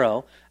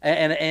tomorrow,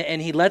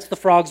 and he lets the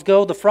frogs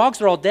go. The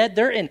frogs are all dead.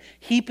 They're in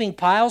heaping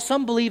piles.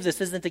 Some believe this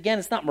isn't, again,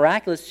 it's not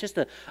miraculous. It's just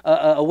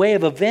a way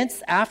of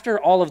events after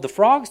all of the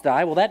frogs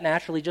die. Well, that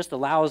naturally just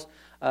allows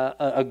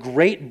a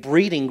great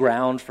breeding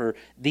ground for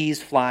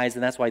these flies,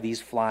 and that's why these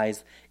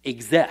flies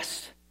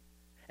exist.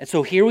 And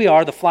so here we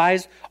are. The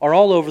flies are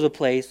all over the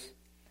place,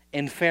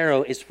 and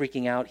Pharaoh is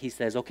freaking out. He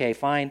says, okay,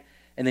 fine.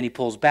 And then he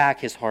pulls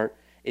back. His heart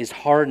is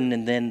hardened,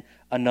 and then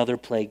another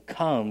plague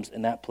comes,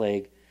 and that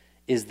plague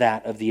is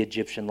that of the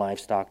Egyptian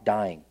livestock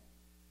dying.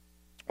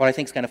 What I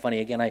think is kind of funny,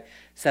 again, I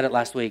said it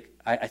last week,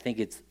 I think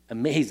it's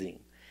amazing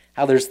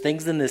how there's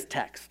things in this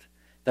text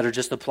that are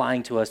just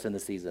applying to us in the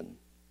season.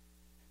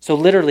 So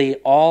literally,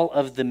 all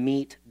of the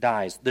meat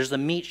dies. There's a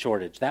meat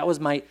shortage. I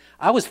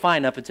was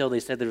fine up until they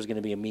said there was going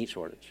to be a meat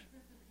shortage.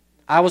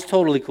 I was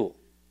totally cool.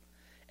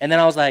 And then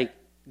I was like,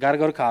 got to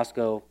go to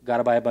Costco, got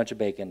to buy a bunch of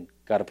bacon,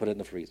 got to put it in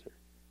the freezer.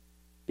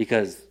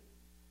 Because,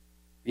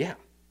 yeah.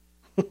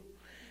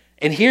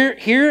 And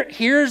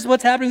here's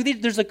what's happening with these.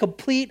 There's a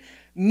complete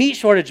meat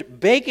shortage.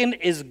 Bacon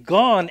is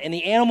gone, and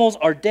the animals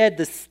are dead.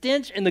 The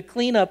stench and the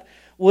cleanup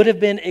would have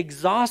been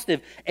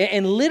exhaustive.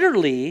 And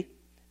literally,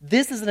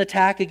 this is an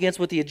attack against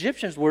what the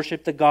Egyptians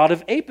worshiped, the god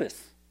of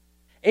Apis.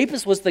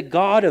 Apis was the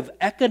god of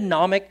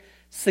economic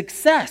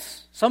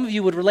success. Some of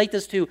you would relate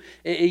this to,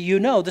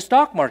 the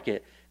stock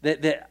market.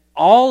 That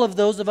all of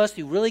those of us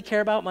who really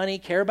care about money,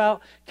 care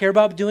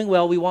about doing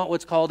well, we want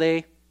what's called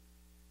a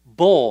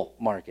bull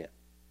market.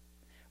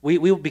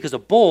 Because a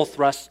bull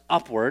thrusts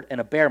upward and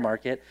a bear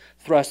market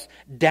thrusts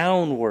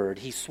downward.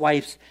 He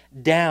swipes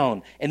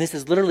down. And this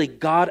is literally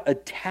God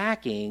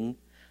attacking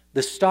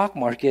the stock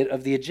market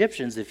of the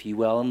Egyptians, if you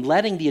will, and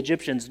letting the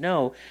Egyptians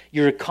know,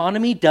 your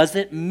economy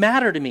doesn't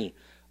matter to me.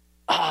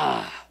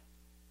 I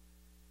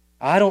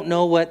don't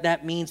know what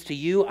that means to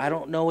you. I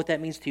don't know what that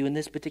means to you in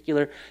this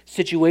particular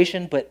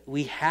situation, but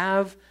we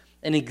have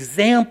an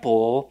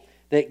example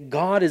that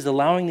God is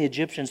allowing the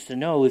Egyptians to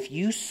know, if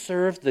you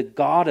serve the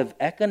God of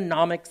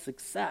economic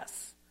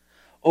success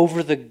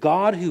over the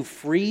God who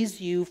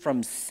frees you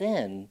from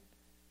sin,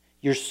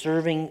 you're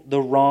serving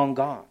the wrong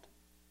God.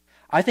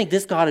 I think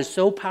this God is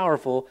so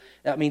powerful.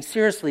 I mean,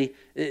 seriously,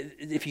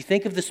 if you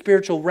think of the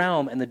spiritual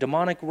realm and the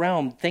demonic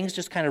realm, things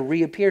just kind of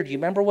reappear. Do you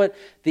remember what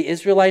the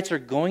Israelites are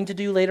going to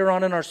do later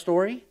on in our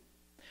story?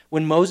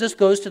 When Moses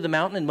goes to the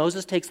mountain, and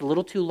Moses takes a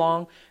little too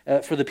long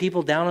for the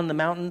people down on the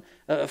mountain,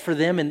 for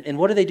them, and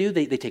what do?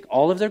 They take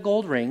all of their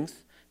gold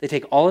rings, they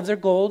take all of their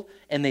gold,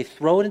 and they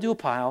throw it into a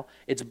pile.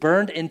 It's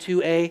burned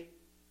into a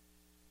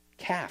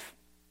calf,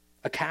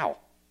 a cow.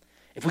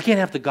 If we can't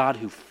have the God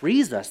who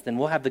frees us, then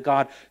we'll have the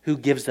God who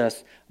gives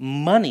us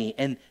money.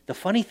 And the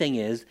funny thing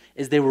is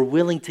they were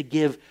willing to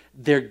give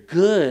their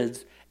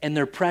goods and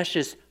their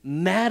precious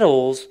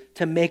metals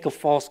to make a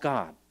false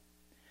god.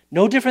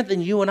 No different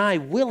than you and I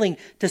willing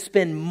to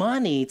spend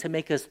money to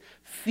make us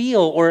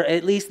feel, or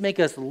at least make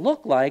us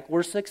look like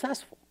we're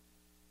successful.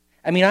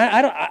 I mean,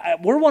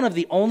 we're one of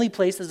the only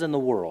places in the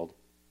world,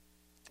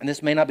 and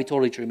this may not be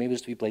totally true, maybe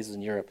there's a few places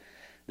in Europe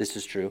this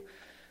is true,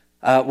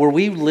 where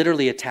we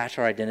literally attach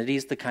our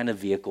identities to the kind of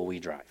vehicle we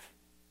drive.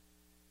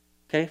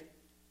 Okay?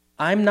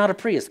 I'm not a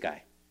Prius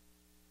guy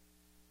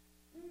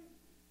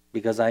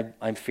because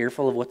I'm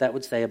fearful of what that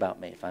would say about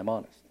me, if I'm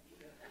honest.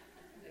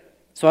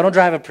 So I don't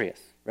drive a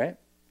Prius, right?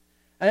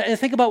 And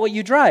think about what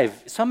you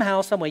drive.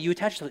 Somehow, some way, you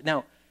attach to it.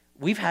 Now,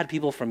 we've had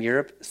people from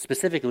Europe,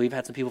 specifically, we've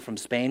had some people from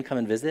Spain come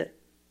and visit.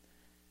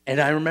 And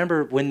I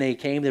remember when they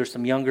came, there were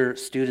some younger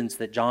students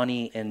that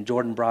Johnny and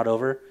Jordan brought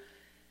over.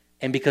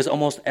 And because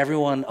almost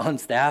everyone on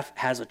staff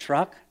has a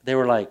truck, they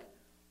were like,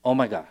 oh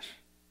my gosh,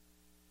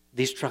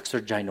 these trucks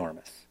are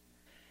ginormous.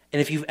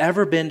 And if you've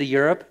ever been to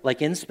Europe,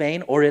 like in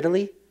Spain or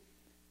Italy,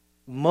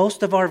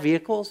 most of our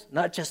vehicles,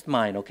 not just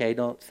mine, okay,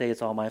 don't say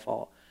it's all my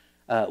fault,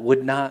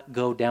 would not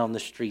go down the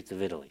streets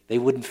of Italy. They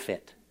wouldn't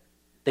fit.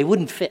 They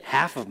wouldn't fit.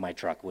 Half of my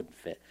truck wouldn't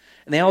fit.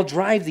 And they all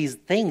drive these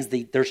things,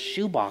 they're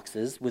shoe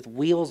boxes with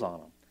wheels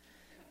on them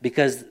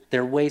because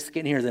they're way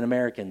skinnier than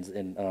Americans.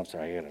 And I'm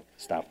sorry, I got to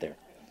stop there.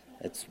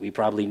 We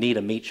probably need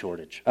a meat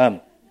shortage.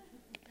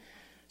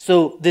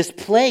 So this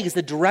plague is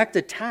the direct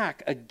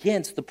attack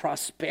against the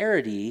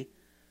prosperity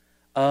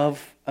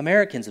of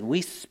Americans. And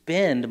we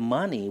spend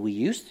money, we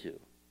used to.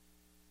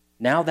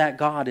 Now that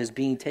God is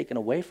being taken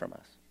away from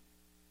us.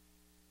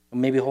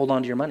 Maybe hold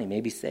on to your money,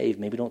 maybe save,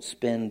 maybe don't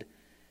spend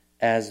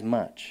as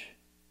much.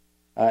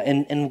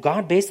 And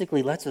God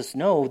basically lets us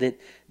know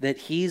that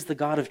He's the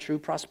God of true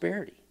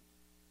prosperity.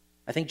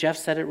 I think Jeff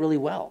said it really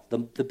well.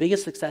 The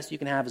biggest success you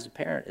can have as a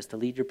parent is to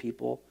lead your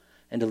people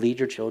and to lead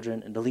your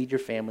children and to lead your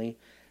family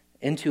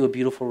into a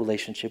beautiful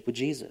relationship with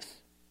Jesus.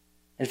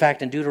 In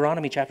fact, in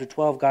Deuteronomy chapter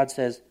 12, God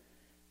says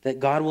that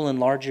God will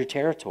enlarge your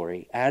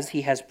territory as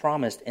He has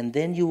promised, and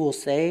then you will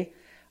say,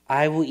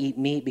 I will eat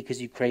meat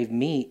because you crave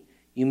meat.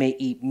 You may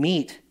eat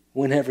meat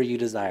whenever you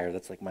desire.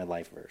 That's like my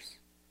life verse.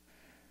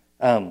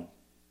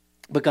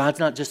 But God's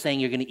not just saying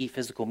you're going to eat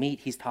physical meat.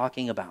 He's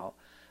talking about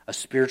a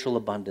spiritual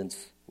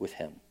abundance with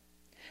Him.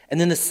 And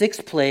then the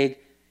sixth plague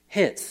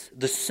hits.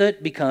 The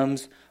soot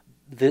becomes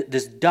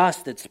this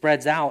dust that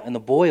spreads out, and the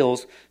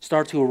boils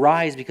start to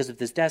arise because of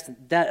this dust.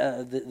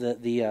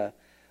 The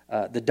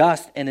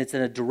dust, and it's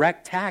in a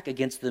direct attack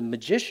against the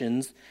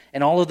magicians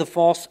and all of the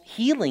false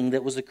healing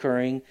that was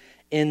occurring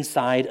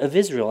inside of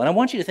Israel. And I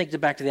want you to think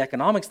back to the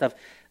economic stuff.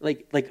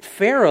 Like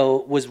Pharaoh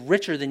was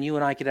richer than you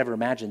and I could ever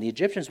imagine. The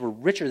Egyptians were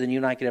richer than you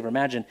and I could ever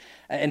imagine.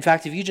 In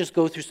fact, if you just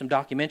go through some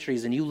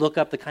documentaries and you look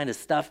up the kind of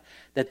stuff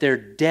that their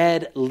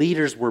dead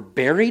leaders were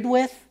buried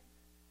with,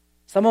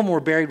 some of them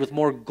were buried with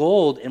more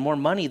gold and more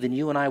money than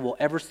you and I will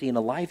ever see in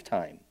a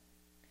lifetime.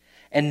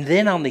 And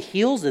then on the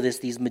heels of this,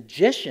 these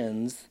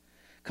magicians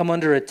come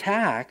under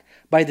attack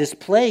by this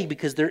plague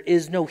because there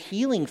is no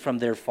healing from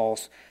their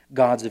false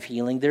gods of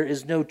healing. There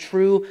is no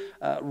true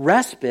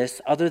respite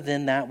other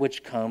than that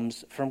which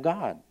comes from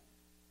God.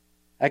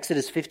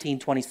 Exodus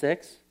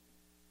 15:26,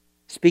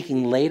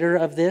 speaking later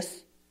of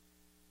this,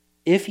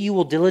 if you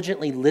will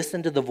diligently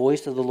listen to the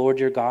voice of the Lord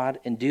your God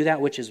and do that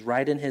which is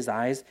right in His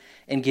eyes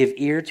and give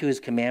ear to His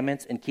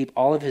commandments and keep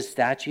all of His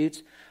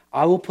statutes,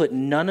 I will put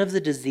none of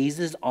the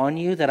diseases on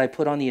you that I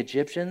put on the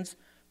Egyptians,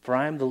 for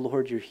I am the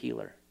Lord your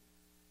healer.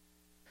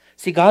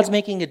 See, God's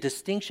making a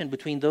distinction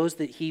between those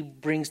that He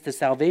brings to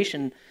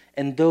salvation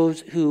and those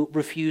who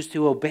refuse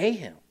to obey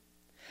Him.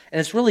 And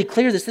it's really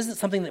clear this isn't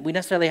something that we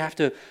necessarily have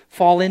to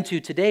fall into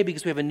today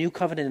because we have a new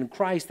covenant in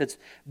Christ that's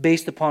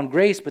based upon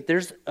grace, but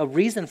there's a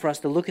reason for us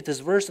to look at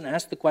this verse and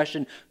ask the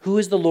question, who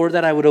is the Lord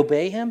that I would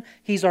obey Him?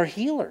 He's our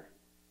healer.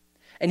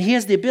 And he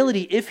has the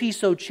ability, if he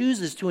so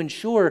chooses, to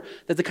ensure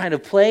that the kind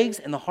of plagues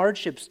and the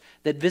hardships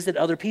that visit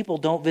other people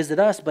don't visit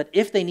us. But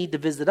if they need to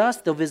visit us,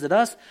 they'll visit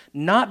us,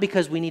 not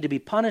because we need to be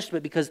punished,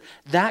 but because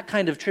that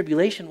kind of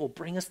tribulation will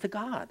bring us to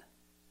God.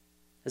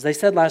 As I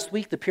said last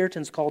week, the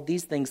Puritans called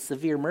these things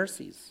severe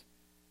mercies.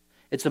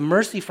 It's a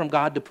mercy from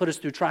God to put us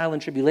through trial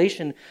and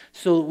tribulation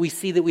so we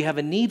see that we have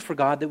a need for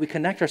God, that we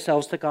connect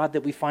ourselves to God,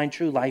 that we find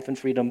true life and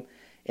freedom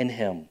in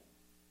him.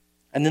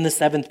 And then the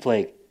seventh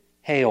plague,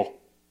 hail.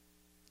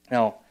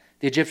 Now,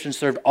 the Egyptians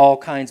served all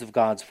kinds of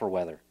gods for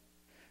weather.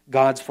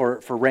 Gods for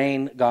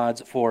rain,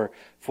 gods for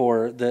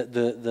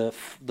the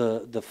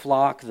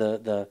flock,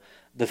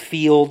 the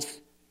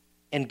fields.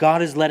 And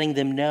God is letting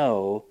them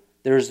know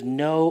there's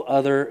no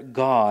other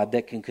God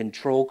that can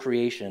control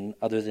creation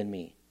other than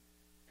me.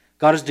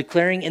 God is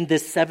declaring in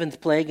this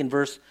seventh plague in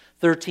verse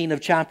 13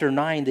 of chapter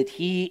 9 that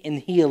he and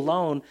he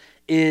alone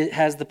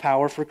has the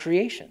power for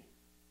creation.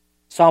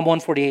 Psalm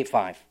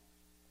 148:5.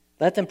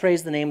 Let them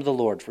praise the name of the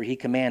Lord, for he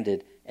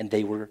commanded and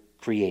they were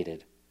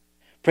created.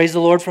 Praise the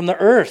Lord from the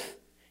earth,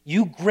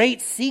 you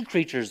great sea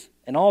creatures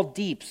and all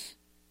deeps,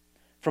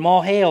 from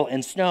all hail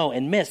and snow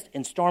and mist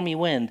and stormy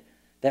wind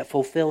that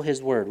fulfill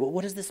his word. Well,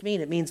 what does this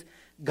mean? It means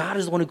God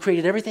is the one who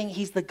created everything.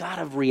 He's the God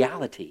of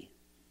reality.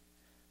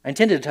 I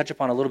intended to touch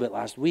upon a little bit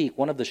last week.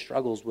 One of the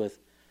struggles with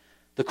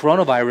the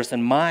coronavirus,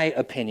 in my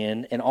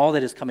opinion, and all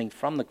that is coming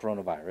from the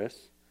coronavirus,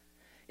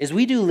 is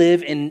we do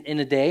live in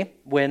a day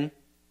when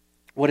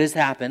what has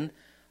happened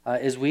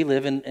is we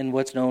live in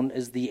what's known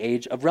as the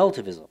age of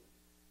relativism.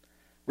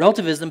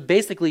 Relativism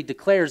basically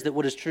declares that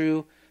what is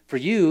true for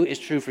you is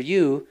true for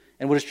you,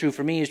 and what is true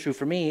for me is true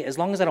for me. As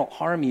long as I don't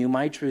harm you,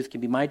 my truth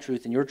can be my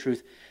truth, and your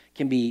truth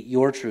can be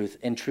your truth,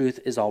 and truth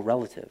is all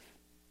relative.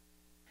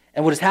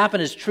 And what has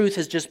happened is truth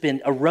has just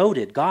been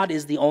eroded. God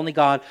is the only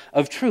God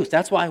of truth.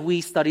 That's why we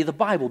study the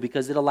Bible,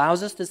 because it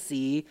allows us to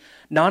see,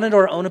 not into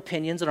our own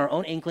opinions and our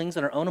own inklings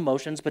and our own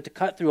emotions, but to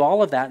cut through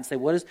all of that and say,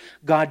 what does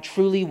God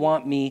truly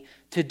want me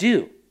to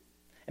do?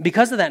 And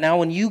because of that, now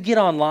when you get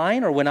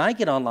online, or when I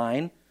get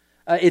online,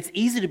 it's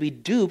easy to be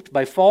duped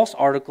by false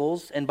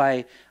articles and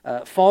by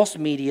false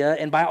media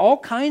and by all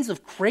kinds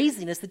of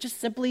craziness that just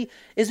simply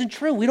isn't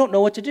true. We don't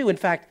know what to do. In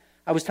fact,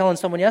 I was telling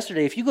someone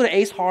yesterday, if you go to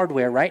Ace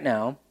Hardware right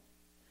now,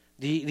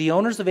 the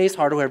owners of Ace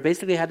Hardware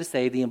basically had to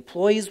say the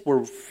employees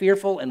were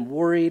fearful and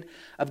worried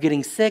of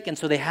getting sick, and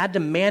so they had to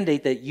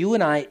mandate that you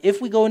and I,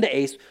 if we go into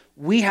Ace,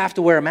 we have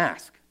to wear a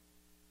mask.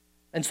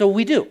 And so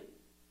we do.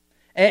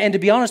 And to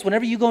be honest,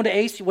 whenever you go into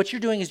Ace, what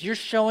you're doing is you're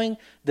showing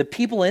the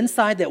people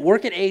inside that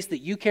work at Ace that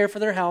you care for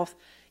their health.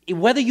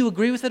 Whether you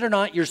agree with it or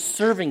not, you're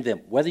serving them,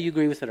 whether you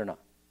agree with it or not.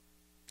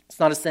 It's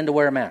not a sin to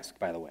wear a mask,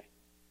 by the way.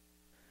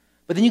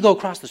 But then you go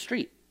across the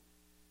street.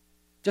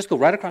 Just go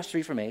right across the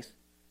street from Ace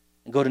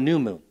and go to New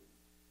Moon.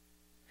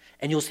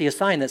 And you'll see a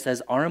sign that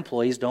says, our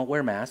employees don't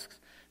wear masks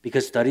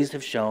because studies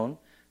have shown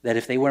that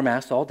if they wear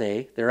masks all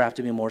day, they're apt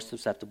to be more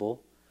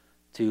susceptible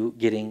to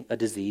getting a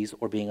disease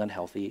or being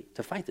unhealthy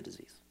to fight the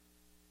disease.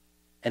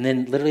 And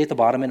then literally at the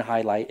bottom in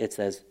highlight, it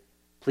says,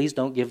 please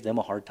don't give them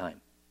a hard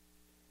time.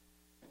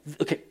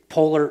 Okay,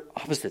 polar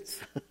opposites.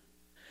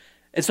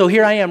 And so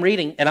here I am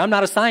reading, and I'm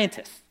not a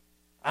scientist.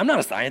 I'm not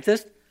a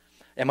scientist.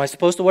 Am I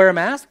supposed to wear a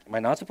mask? Am I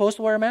not supposed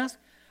to wear a mask?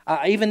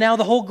 Even now,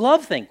 the whole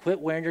glove thing. Quit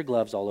wearing your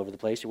gloves all over the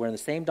place. You're wearing the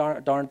same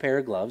darn pair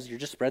of gloves. You're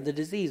just spreading the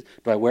disease.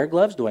 Do I wear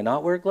gloves? Do I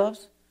not wear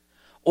gloves?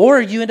 Or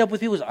you end up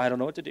with people who say, I don't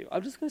know what to do.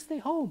 I'm just going to stay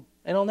home,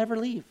 and I'll never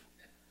leave.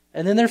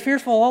 And then they're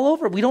fearful all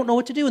over. We don't know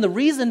what to do. And the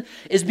reason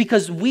is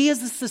because we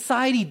as a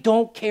society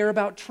don't care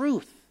about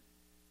truth.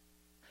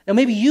 Now,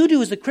 maybe you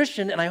do as a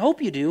Christian, and I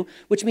hope you do,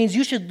 which means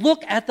you should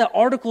look at the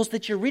articles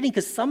that you're reading,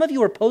 because some of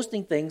you are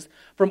posting things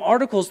from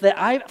articles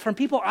from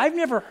people I've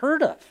never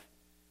heard of.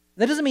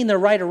 That doesn't mean they're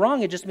right or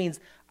wrong. It just means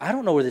I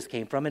don't know where this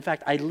came from. In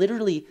fact, I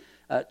literally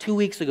 2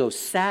 weeks ago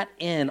sat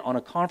in on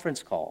a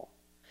conference call,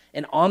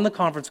 and on the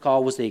conference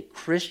call was a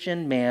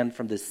Christian man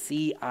from the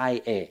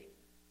CIA.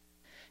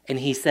 And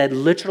he said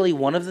literally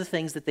one of the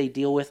things that they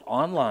deal with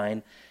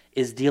online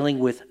is dealing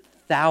with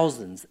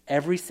thousands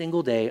every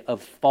single day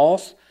of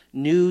false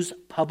news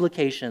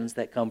publications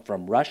that come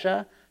from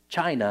Russia,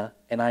 China,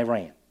 and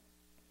Iran.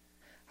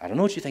 I don't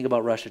know what you think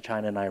about Russia,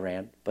 China, and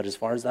Iran, but as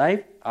far as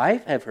I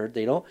have heard,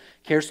 they don't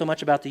care so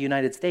much about the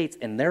United States,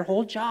 and their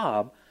whole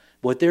job,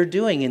 what they're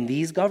doing in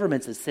these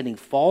governments is sending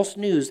false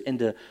news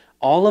into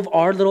all of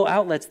our little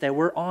outlets that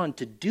we're on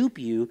to dupe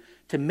you,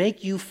 to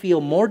make you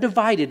feel more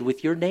divided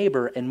with your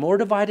neighbor and more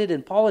divided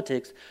in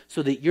politics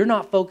so that you're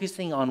not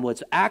focusing on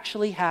what's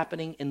actually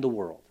happening in the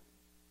world.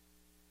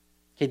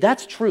 Okay,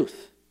 that's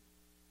truth.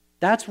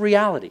 That's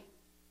reality.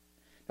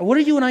 Now, what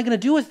are you and I going to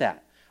do with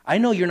that? I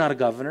know you're not a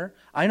governor.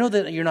 I know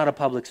that you're not a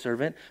public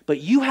servant, but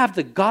you have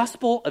the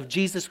gospel of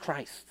Jesus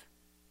Christ.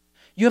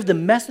 You have the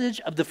message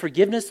of the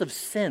forgiveness of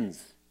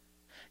sins.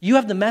 You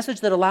have the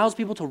message that allows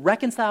people to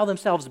reconcile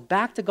themselves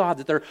back to God,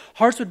 that their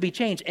hearts would be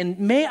changed. And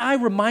may I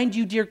remind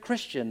you, dear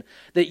Christian,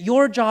 that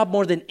your job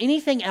more than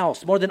anything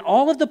else, more than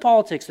all of the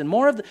politics and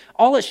more of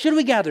should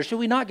we gather, should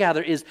we not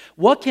gather, is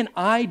what can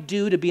I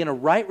do to be in a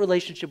right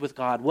relationship with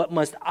God? What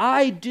must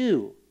I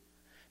do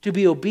to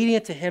be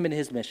obedient to him and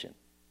his mission.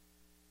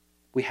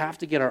 We have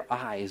to get our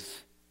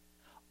eyes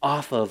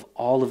off of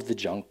all of the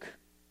junk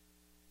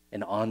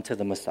and onto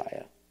the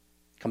Messiah.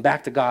 Come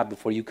back to God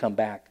before you come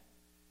back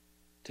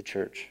to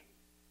church.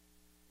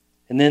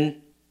 And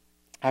then,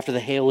 after the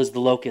hail is the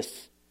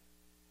locusts.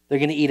 They're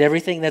going to eat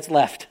everything that's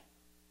left.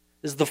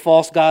 This is the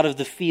false god of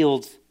the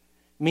fields.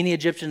 Many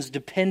Egyptians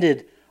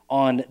depended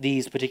on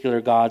these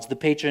particular gods. The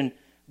patron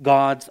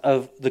gods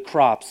of the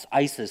crops,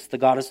 Isis, the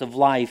goddess of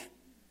life,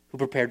 who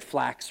prepared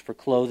flax for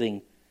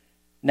clothing.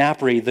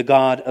 Napri, the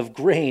god of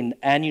grain.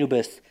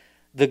 Anubis,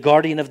 the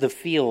guardian of the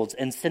fields.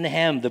 And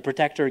Senhem, the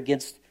protector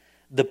against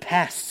the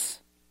pests.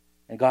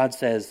 And God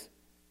says,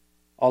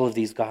 all of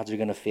these gods are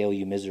going to fail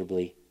you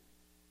miserably.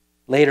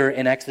 Later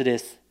in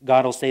Exodus,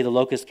 God will say the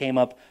locusts came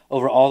up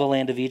over all the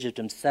land of Egypt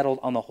and settled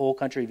on the whole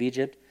country of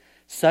Egypt.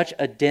 Such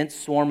a dense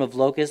swarm of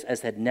locusts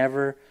as had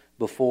never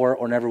before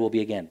or never will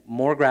be again.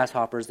 More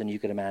grasshoppers than you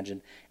could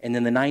imagine. And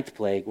then the 9th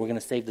plague, we're going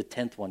to save the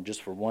 10th one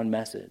just for one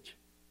message.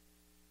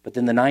 But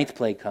then the 9th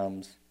plague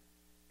comes,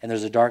 and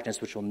there's a darkness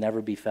which will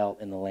never be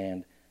felt in the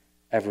land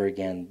ever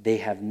again. They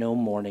have no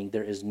mourning.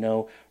 There is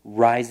no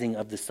rising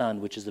of the sun,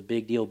 which is a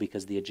big deal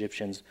because the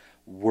Egyptians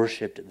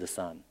worshipped the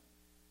sun.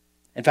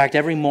 In fact,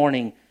 every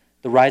morning,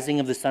 the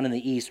rising of the sun in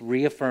the east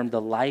reaffirmed the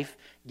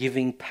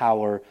life-giving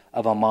power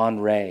of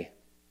Amon-Ra.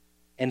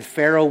 And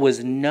Pharaoh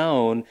was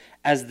known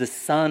as the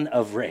son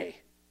of Ra.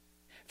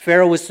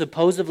 Pharaoh was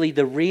supposedly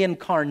the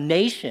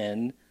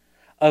reincarnation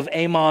of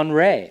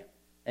Amon-Ra.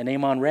 And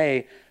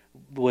Amon-Ra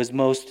was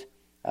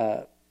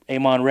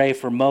Amon-Ra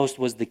for most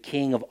was the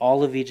king of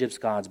all of Egypt's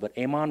gods. But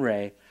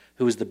Amon-Ra,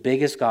 who was the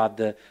biggest god,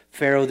 the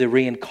Pharaoh, the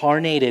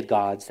reincarnated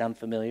god, sound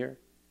familiar?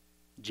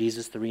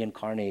 Jesus, the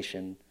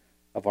reincarnation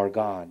of our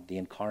God, the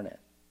incarnate.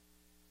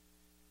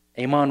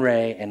 Amon-Ra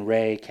and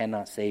Ra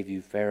cannot save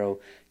you. Pharaoh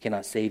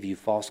cannot save you.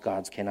 False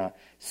gods cannot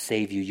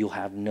save you. You'll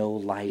have no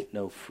light,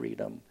 no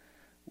freedom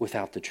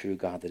without the true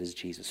God that is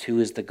Jesus. Who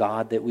is the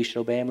God that we should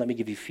obey him? Let me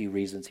give you a few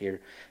reasons here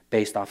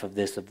based off of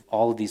this, of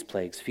all of these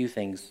plagues. Few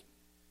things.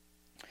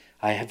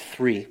 I have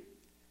three,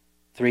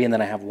 and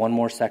then I have one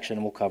more section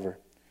and we'll cover.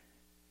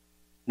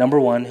 Number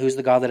one, who's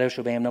the God that I should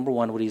obey him? Number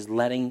one, what he's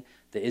letting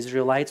the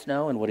Israelites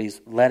know and what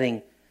he's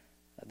letting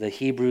the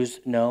Hebrews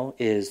know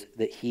is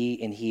that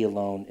he and he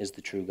alone is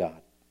the true God.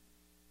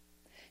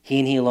 He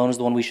and he alone is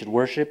the one we should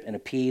worship and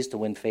appease to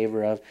win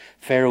favor of.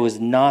 Pharaoh is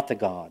not the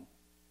God,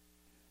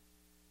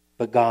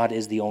 but God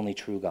is the only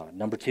true God.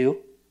 Number two,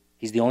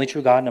 he's the only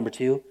true God. Number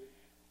two,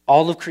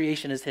 all of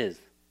creation is his.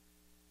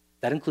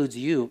 That includes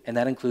you, and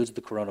that includes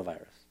the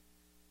coronavirus.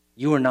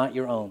 You are not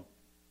your own.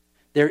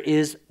 There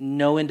is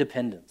no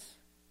independence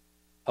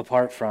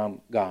apart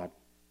from God.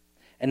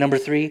 And number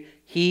three,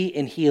 he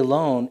and he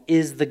alone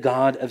is the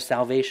God of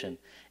salvation.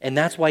 And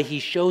that's why he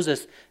shows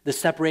us the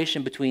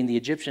separation between the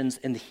Egyptians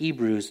and the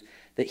Hebrews,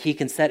 that he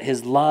can set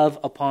his love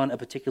upon a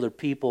particular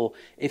people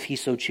if he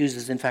so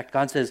chooses. In fact,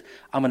 God says,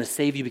 I'm going to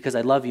save you because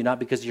I love you, not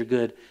because you're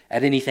good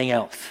at anything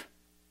else.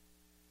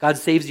 God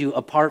saves you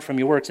apart from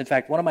your works. In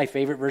fact, one of my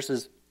favorite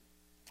verses,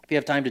 if you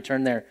have time to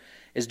turn there,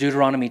 is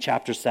Deuteronomy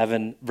chapter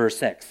 7, verse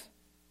 6.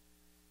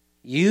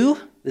 You,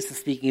 this is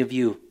speaking of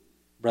you,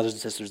 brothers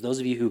and sisters, those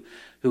of you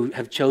who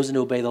have chosen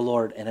to obey the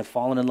Lord and have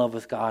fallen in love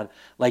with God,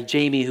 like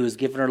Jamie, who has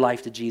given her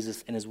life to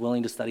Jesus and is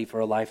willing to study for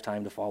a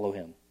lifetime to follow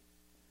him.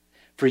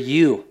 For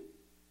you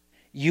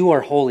are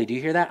holy. Do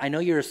you hear that? I know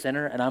you're a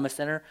sinner and I'm a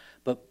sinner,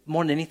 but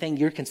more than anything,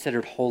 you're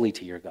considered holy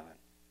to your God.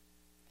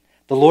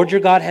 The Lord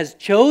your God has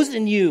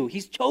chosen you.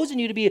 He's chosen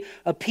you to be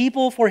a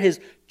people for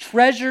his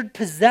treasured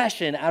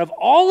possession out of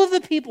all of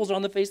the peoples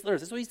on the face of the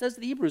earth. That's what he says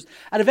to the Hebrews.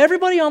 Out of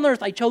everybody on the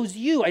earth, I chose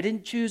you. I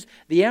didn't choose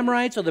the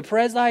Amorites or the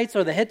Perizzites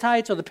or the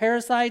Hittites or the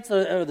Perizzites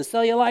or the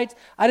Cellulites.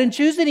 I didn't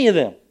choose any of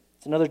them.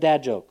 It's another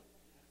dad joke.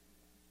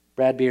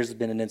 Brad Beers has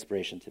been an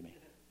inspiration to me.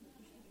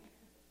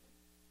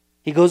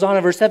 He goes on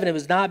in verse 7, it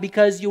was not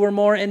because you were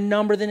more in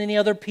number than any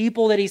other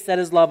people that he set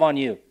his love on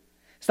you.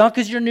 It's not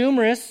because you're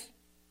numerous.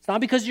 It's not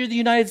because you're the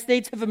United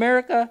States of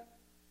America.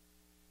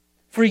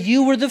 For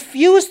you were the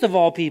fewest of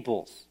all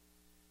peoples.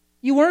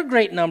 You weren't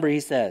great in number, he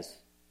says.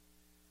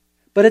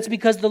 But it's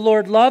because the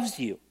Lord loves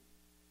you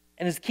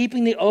and is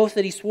keeping the oath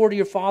that he swore to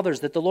your fathers,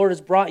 that the Lord has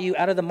brought you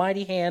out of the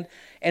mighty hand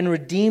and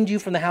redeemed you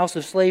from the house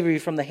of slavery,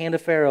 from the hand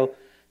of Pharaoh,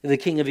 the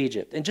king of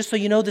Egypt. And just so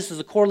you know, this is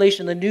a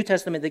correlation in the New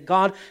Testament that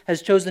God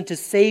has chosen to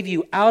save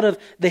you out of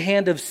the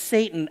hand of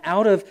Satan,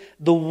 out of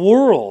the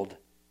world.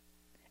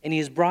 And he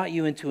has brought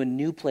you into a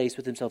new place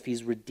with himself.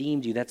 He's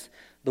redeemed you. That's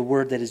the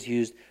word that is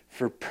used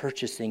for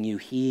purchasing you.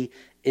 He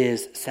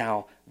is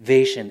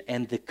salvation.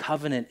 And the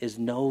covenant is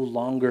no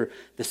longer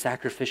the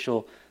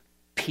sacrificial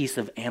piece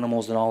of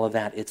animals and all of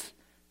that. It's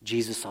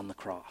Jesus on the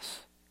cross.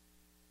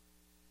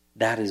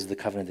 That is the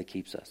covenant that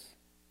keeps us.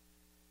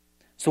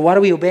 So why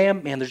do we obey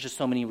him? Man, there's just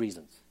so many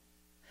reasons.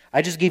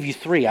 I just gave you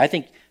three. I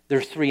think there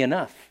are three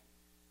enough.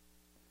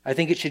 I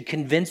think it should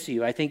convince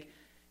you. I think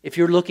if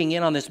you're looking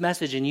in on this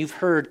message and you've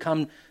heard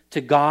come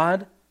to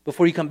God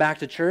before you come back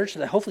to church,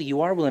 that hopefully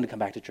you are willing to come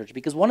back to church,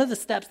 because one of the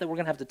steps that we're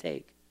going to have to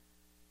take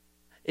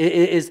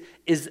is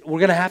we're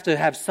going to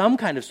have some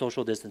kind of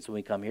social distance when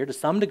we come here to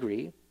some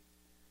degree.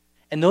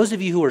 And those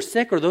of you who are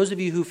sick, or those of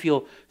you who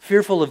feel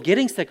fearful of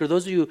getting sick, or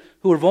those of you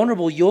who are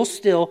vulnerable, you'll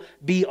still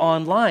be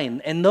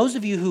online. And those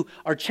of you who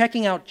are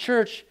checking out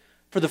church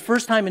for the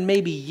first time in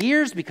maybe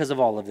years because of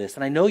all of this,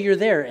 and I know you're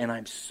there, and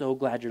I'm so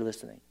glad you're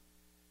listening.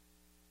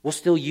 We'll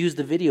still use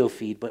the video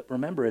feed, but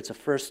remember, it's a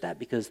first step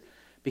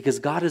because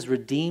God has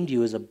redeemed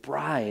you as a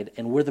bride,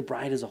 and we're the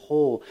bride as a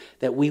whole,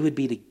 that we would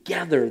be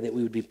together, that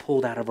we would be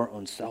pulled out of our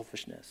own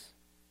selfishness.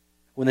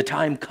 When the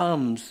time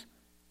comes,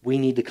 we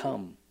need to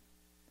come.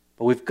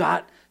 But we've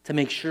got to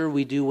make sure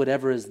we do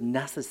whatever is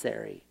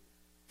necessary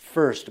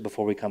first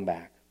before we come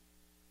back.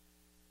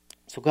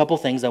 So a couple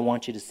things I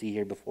want you to see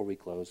here before we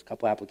close, a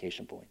couple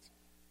application points.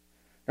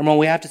 Number one,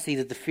 we have to see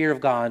that the fear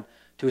of God,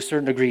 to a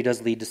certain degree,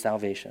 does lead to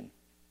salvation.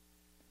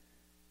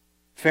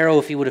 Pharaoh,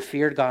 if he would have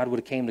feared God, would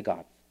have came to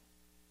God.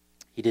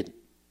 He didn't.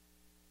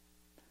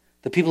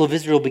 The people of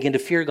Israel begin to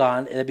fear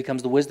God, and it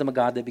becomes the wisdom of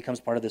God that becomes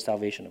part of the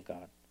salvation of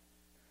God.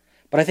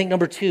 But I think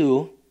number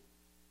two,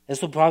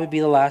 this will probably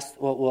be the last,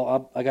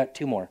 I got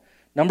two more.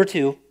 Number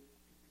two,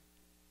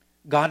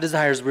 God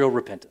desires real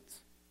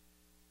repentance.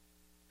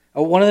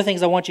 One of the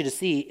things I want you to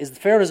see is the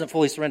Pharaoh doesn't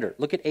fully surrender.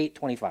 Look at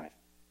 8:25.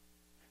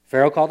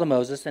 Pharaoh called to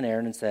Moses and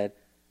Aaron and said,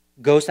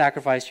 "Go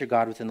sacrifice your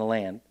God within the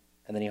land,"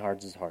 and then he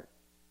hardens his heart.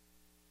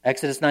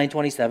 Exodus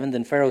 9:27,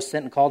 then Pharaoh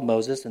sent and called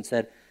Moses and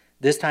said,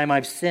 "This time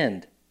I've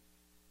sinned."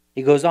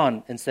 He goes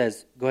on and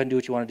says, "Go ahead and do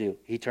what you want to do."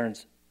 He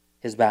turns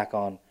his back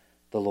on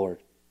the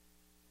Lord.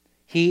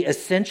 He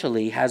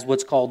essentially has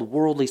what's called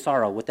worldly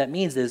sorrow. What that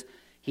means is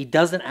he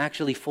doesn't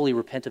actually fully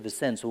repent of his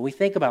sin. So when we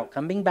think about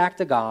coming back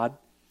to God,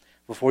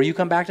 before you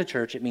come back to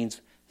church, it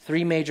means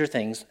three major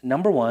things.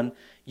 Number one,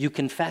 you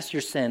confess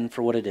your sin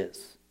for what it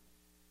is.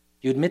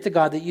 You admit to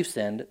God that you've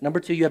sinned.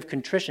 Number two, you have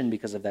contrition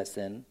because of that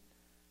sin.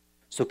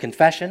 So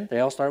confession, they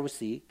all start with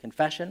C.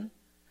 Confession,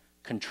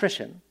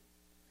 contrition.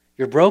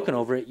 You're broken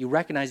over it. You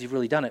recognize you've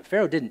really done it.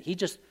 Pharaoh didn't. He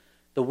just,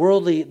 the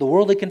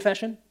worldly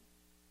confession,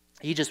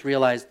 he just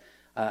realized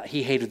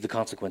he hated the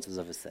consequences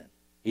of his sin.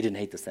 He didn't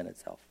hate the sin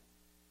itself.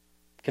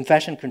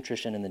 Confession,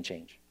 contrition, and then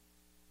change.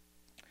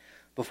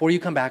 Before you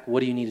come back, what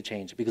do you need to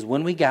change? Because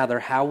when we gather,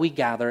 how we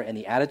gather and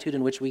the attitude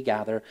in which we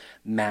gather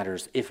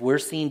matters. If we're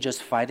seen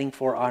just fighting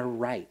for our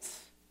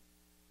rights,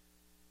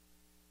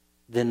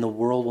 then the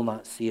world will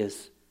not see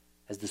us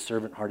as the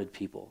servant-hearted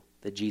people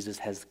that Jesus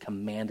has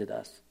commanded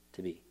us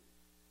to be.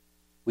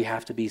 We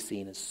have to be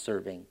seen as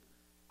serving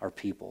our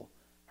people,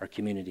 our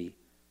community,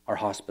 our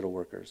hospital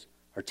workers,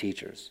 our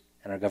teachers,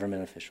 and our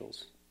government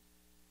officials.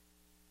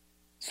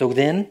 So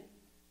then,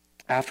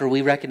 after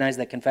we recognize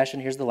that confession,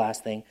 here's the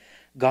last thing.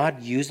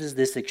 God uses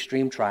this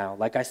extreme trial.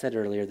 Like I said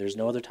earlier, there's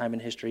no other time in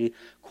history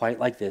quite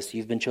like this.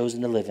 You've been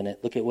chosen to live in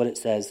it. Look at what it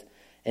says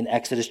in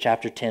Exodus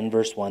chapter 10,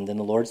 verse 1. Then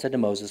the Lord said to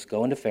Moses,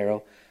 "Go into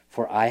Pharaoh,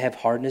 for I have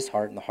hardened his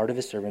heart and the heart of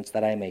his servants,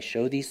 that I may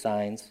show these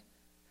signs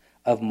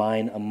of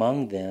mine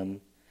among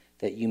them,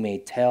 that you may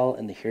tell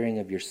in the hearing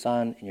of your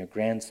son and your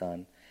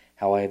grandson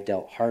how I have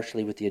dealt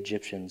harshly with the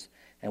Egyptians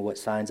and what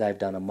signs I have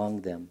done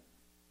among them,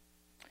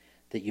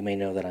 that you may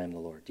know that I am the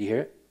Lord." Do you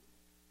hear it?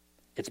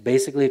 It's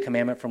basically a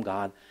commandment from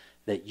God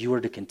that you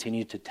are to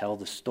continue to tell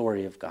the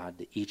story of God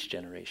to each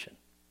generation.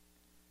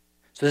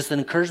 So this is an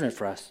encouragement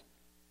for us,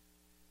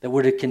 that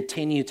we're to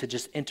continue to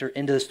just enter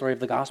into the story of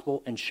the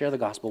gospel and share the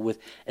gospel with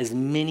as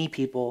many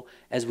people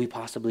as we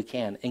possibly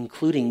can,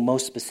 including,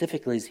 most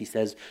specifically, as he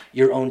says,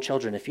 your own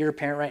children. If you're a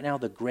parent right now,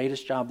 the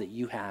greatest job that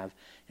you have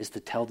is to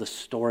tell the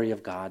story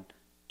of God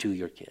to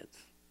your kids.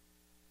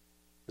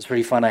 It's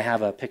pretty fun. I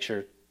have a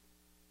picture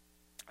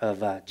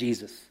of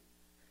Jesus.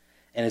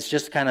 And it's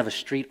just kind of a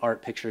street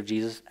art picture of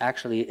Jesus.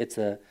 Actually, it's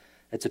a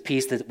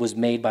piece that was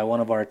made by one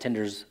of our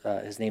attenders.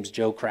 His name's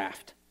Joe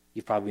Kraft.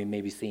 You've probably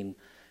maybe seen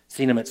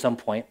him at some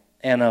point.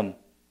 And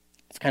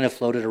it's kind of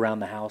floated around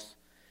the house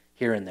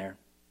here and there.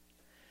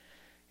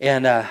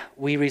 And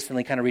we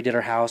recently kind of redid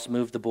our house,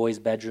 moved the boys'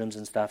 bedrooms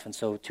and stuff. And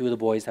so two of the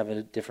boys have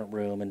a different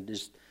room. And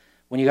just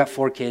when you got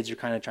 4 kids, you're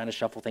kind of trying to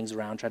shuffle things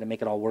around, try to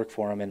make it all work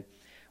for them. And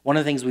one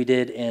of the things we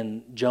did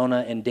in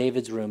Jonah and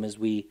David's room is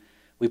we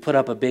put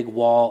up a big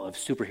wall of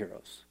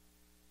superheroes.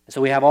 And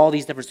so we have all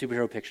these different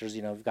superhero pictures.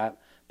 You know, we've got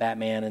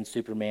Batman and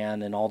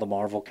Superman and all the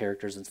Marvel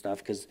characters and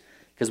stuff because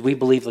we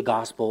believe the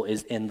gospel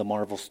is in the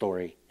Marvel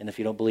story. And if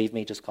you don't believe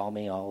me, just call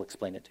me. I'll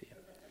explain it to you.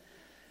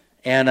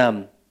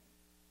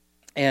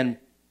 And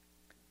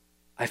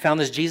I found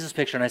this Jesus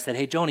picture, and I said,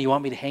 "Hey, Jonah, you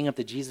want me to hang up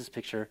the Jesus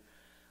picture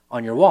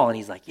on your wall?" And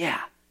he's like,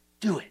 "Yeah,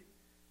 do it."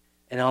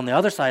 And on the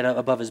other side,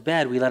 above his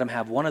bed, we let him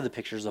have one of the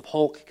pictures of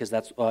Hulk, because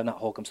that's, not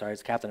Hulk, I'm sorry,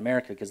 it's Captain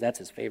America, because that's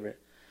his favorite.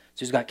 So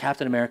he's got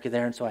Captain America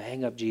there, and so I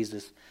hang up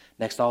Jesus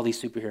next to all these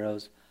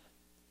superheroes.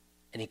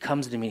 And he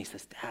comes to me and he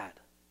says, "Dad,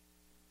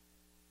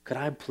 could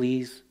I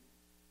please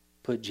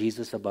put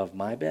Jesus above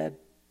my bed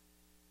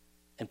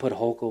and put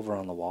Hulk over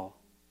on the wall?"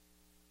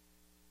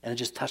 And it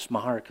just touched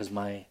my heart because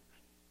my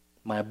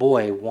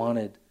boy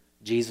wanted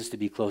Jesus to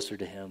be closer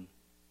to him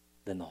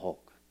than the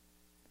Hulk.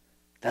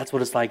 That's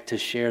what it's like to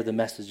share the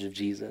message of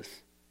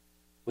Jesus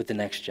with the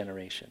next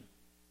generation.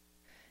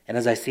 And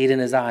as I see it in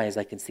his eyes,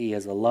 I can see he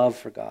has a love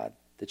for God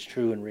that's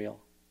true and real.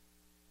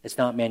 It's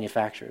not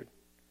manufactured.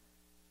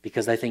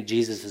 Because I think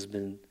Jesus has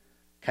been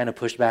kind of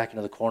pushed back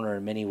into the corner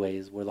in many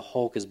ways, where the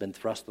Hulk has been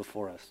thrust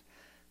before us.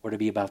 We're to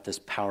be about this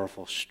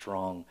powerful,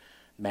 strong,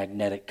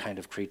 magnetic kind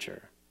of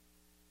creature.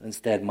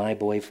 Instead, my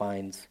boy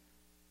finds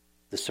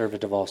the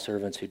servant of all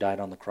servants who died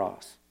on the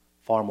cross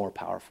far more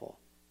powerful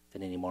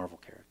than any Marvel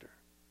character.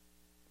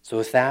 So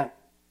with that,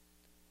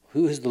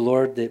 who is the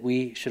Lord that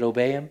we should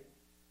obey him?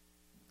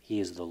 He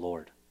is the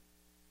Lord.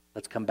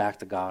 Let's come back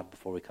to God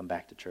before we come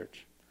back to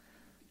church.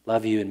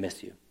 Love you and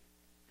miss you.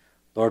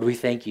 Lord, we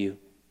thank you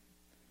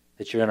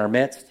that you're in our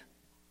midst.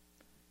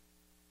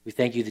 We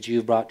thank you that you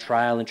have brought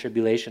trial and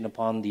tribulation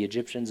upon the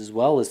Egyptians as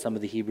well as some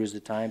of the Hebrews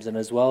at times, and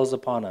as well as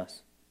upon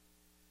us.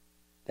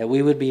 That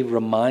we would be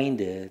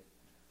reminded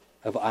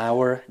of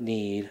our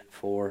need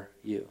for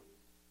you.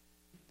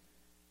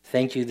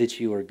 Thank you that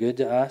you are good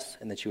to us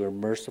and that you are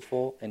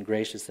merciful and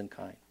gracious and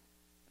kind.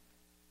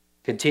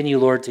 Continue,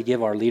 Lord, to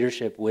give our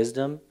leadership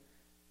wisdom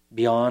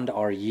beyond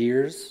our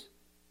years,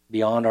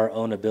 beyond our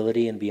own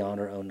ability, and beyond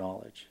our own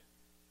knowledge.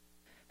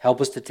 Help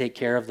us to take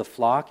care of the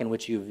flock in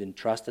which you've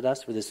entrusted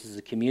us, for this is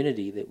a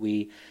community that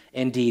we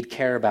indeed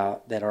care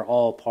about, that are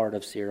all part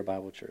of Sierra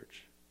Bible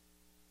Church.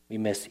 We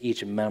miss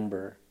each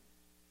member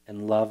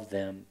and love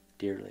them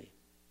dearly.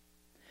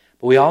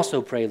 But we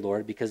also pray,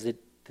 Lord, because the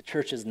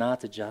church is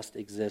not to just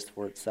exist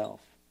for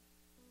itself,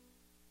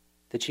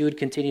 that you would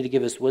continue to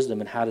give us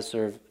wisdom in how to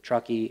serve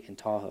Truckee and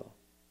Tahoe.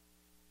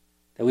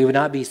 That we would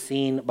not be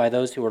seen by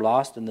those who are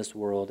lost in this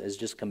world as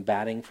just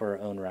combating for our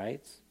own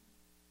rights,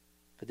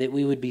 but that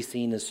we would be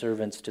seen as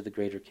servants to the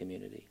greater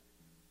community.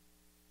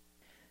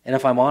 And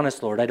if I'm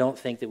honest, Lord, I don't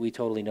think that we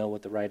totally know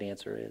what the right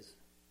answer is.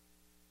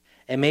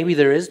 And maybe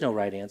there is no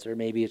right answer.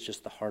 Maybe it's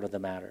just the heart of the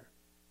matter.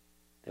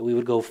 That we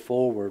would go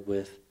forward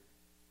with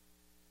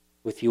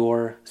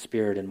your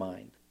spirit in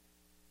mind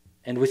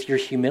and with your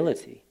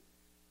humility.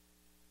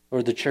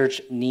 Lord, the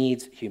church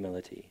needs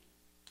humility.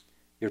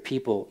 Your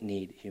people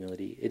need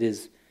humility. It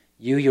is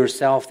you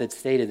yourself that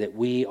stated that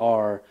we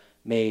are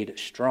made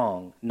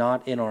strong,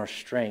 not in our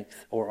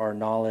strength or our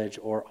knowledge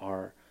or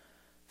our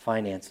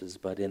finances,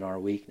 but in our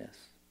weakness.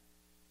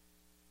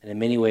 And in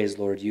many ways,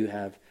 Lord, you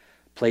have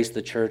placed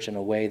the church in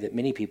a way that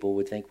many people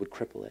would think would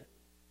cripple it.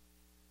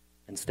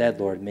 Instead,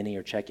 Lord, many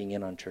are checking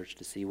in on church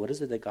to see what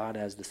is it that God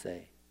has to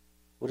say?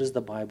 What is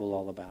the Bible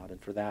all about? And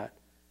for that,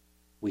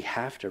 we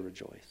have to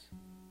rejoice.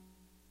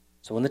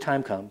 So when the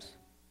time comes,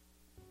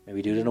 may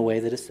we do it in a way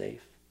that is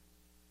safe.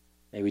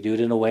 May we do it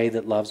in a way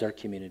that loves our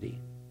community.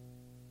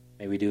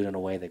 May we do it in a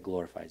way that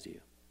glorifies you.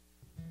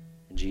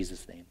 In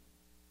Jesus' name,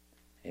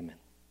 amen.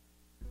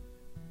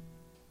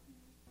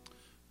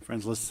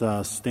 Friends, let's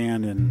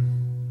stand and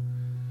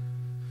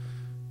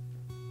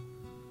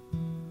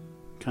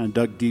kind of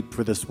dug deep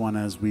for this one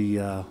as we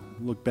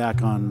look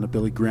back on the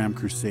Billy Graham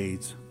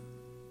Crusades.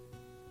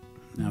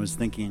 And I was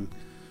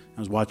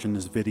watching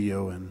this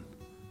video, and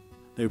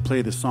they would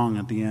play the song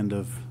at the end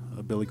of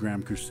a Billy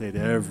Graham Crusade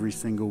every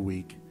single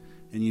week,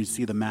 and you'd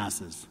see the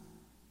masses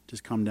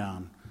just come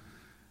down.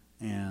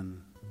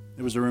 And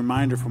it was a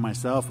reminder for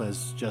myself,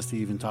 as Jesse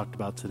even talked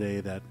about today,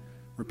 that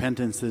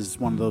repentance is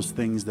one of those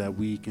things that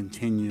we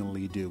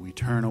continually do. We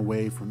turn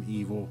away from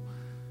evil.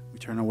 We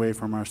turn away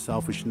from our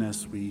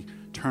selfishness. We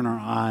turn our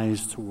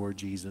eyes toward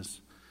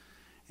Jesus.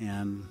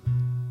 And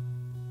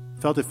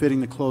felt it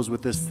fitting to close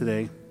with this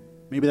today.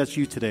 Maybe that's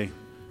you today.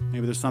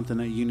 Maybe there's something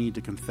that you need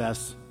to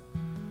confess.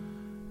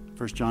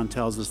 1 John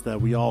tells us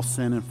that we all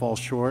sin and fall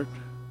short,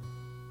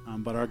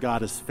 but our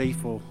God is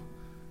faithful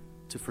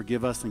to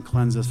forgive us and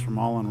cleanse us from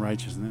all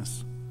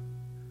unrighteousness.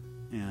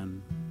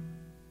 And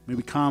may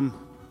we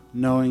come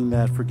knowing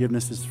that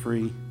forgiveness is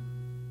free.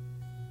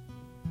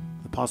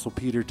 The Apostle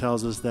Peter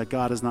tells us that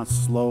God is not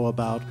slow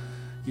about,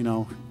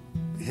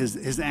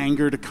 his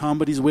anger to come,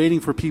 but he's waiting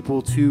for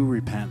people to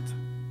repent.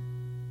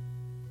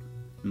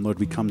 And Lord,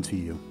 we come to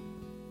you.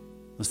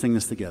 Let's sing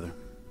this together.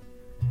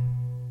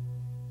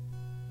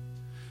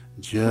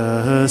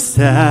 Just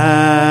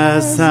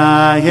as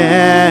I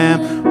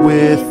am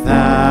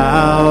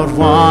without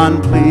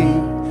one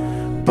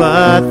plea,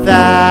 but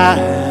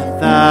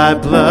that thy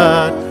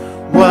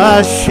blood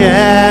was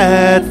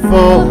shed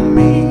for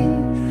me,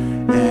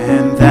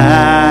 and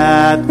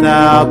that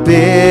thou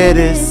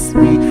biddest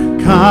me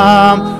come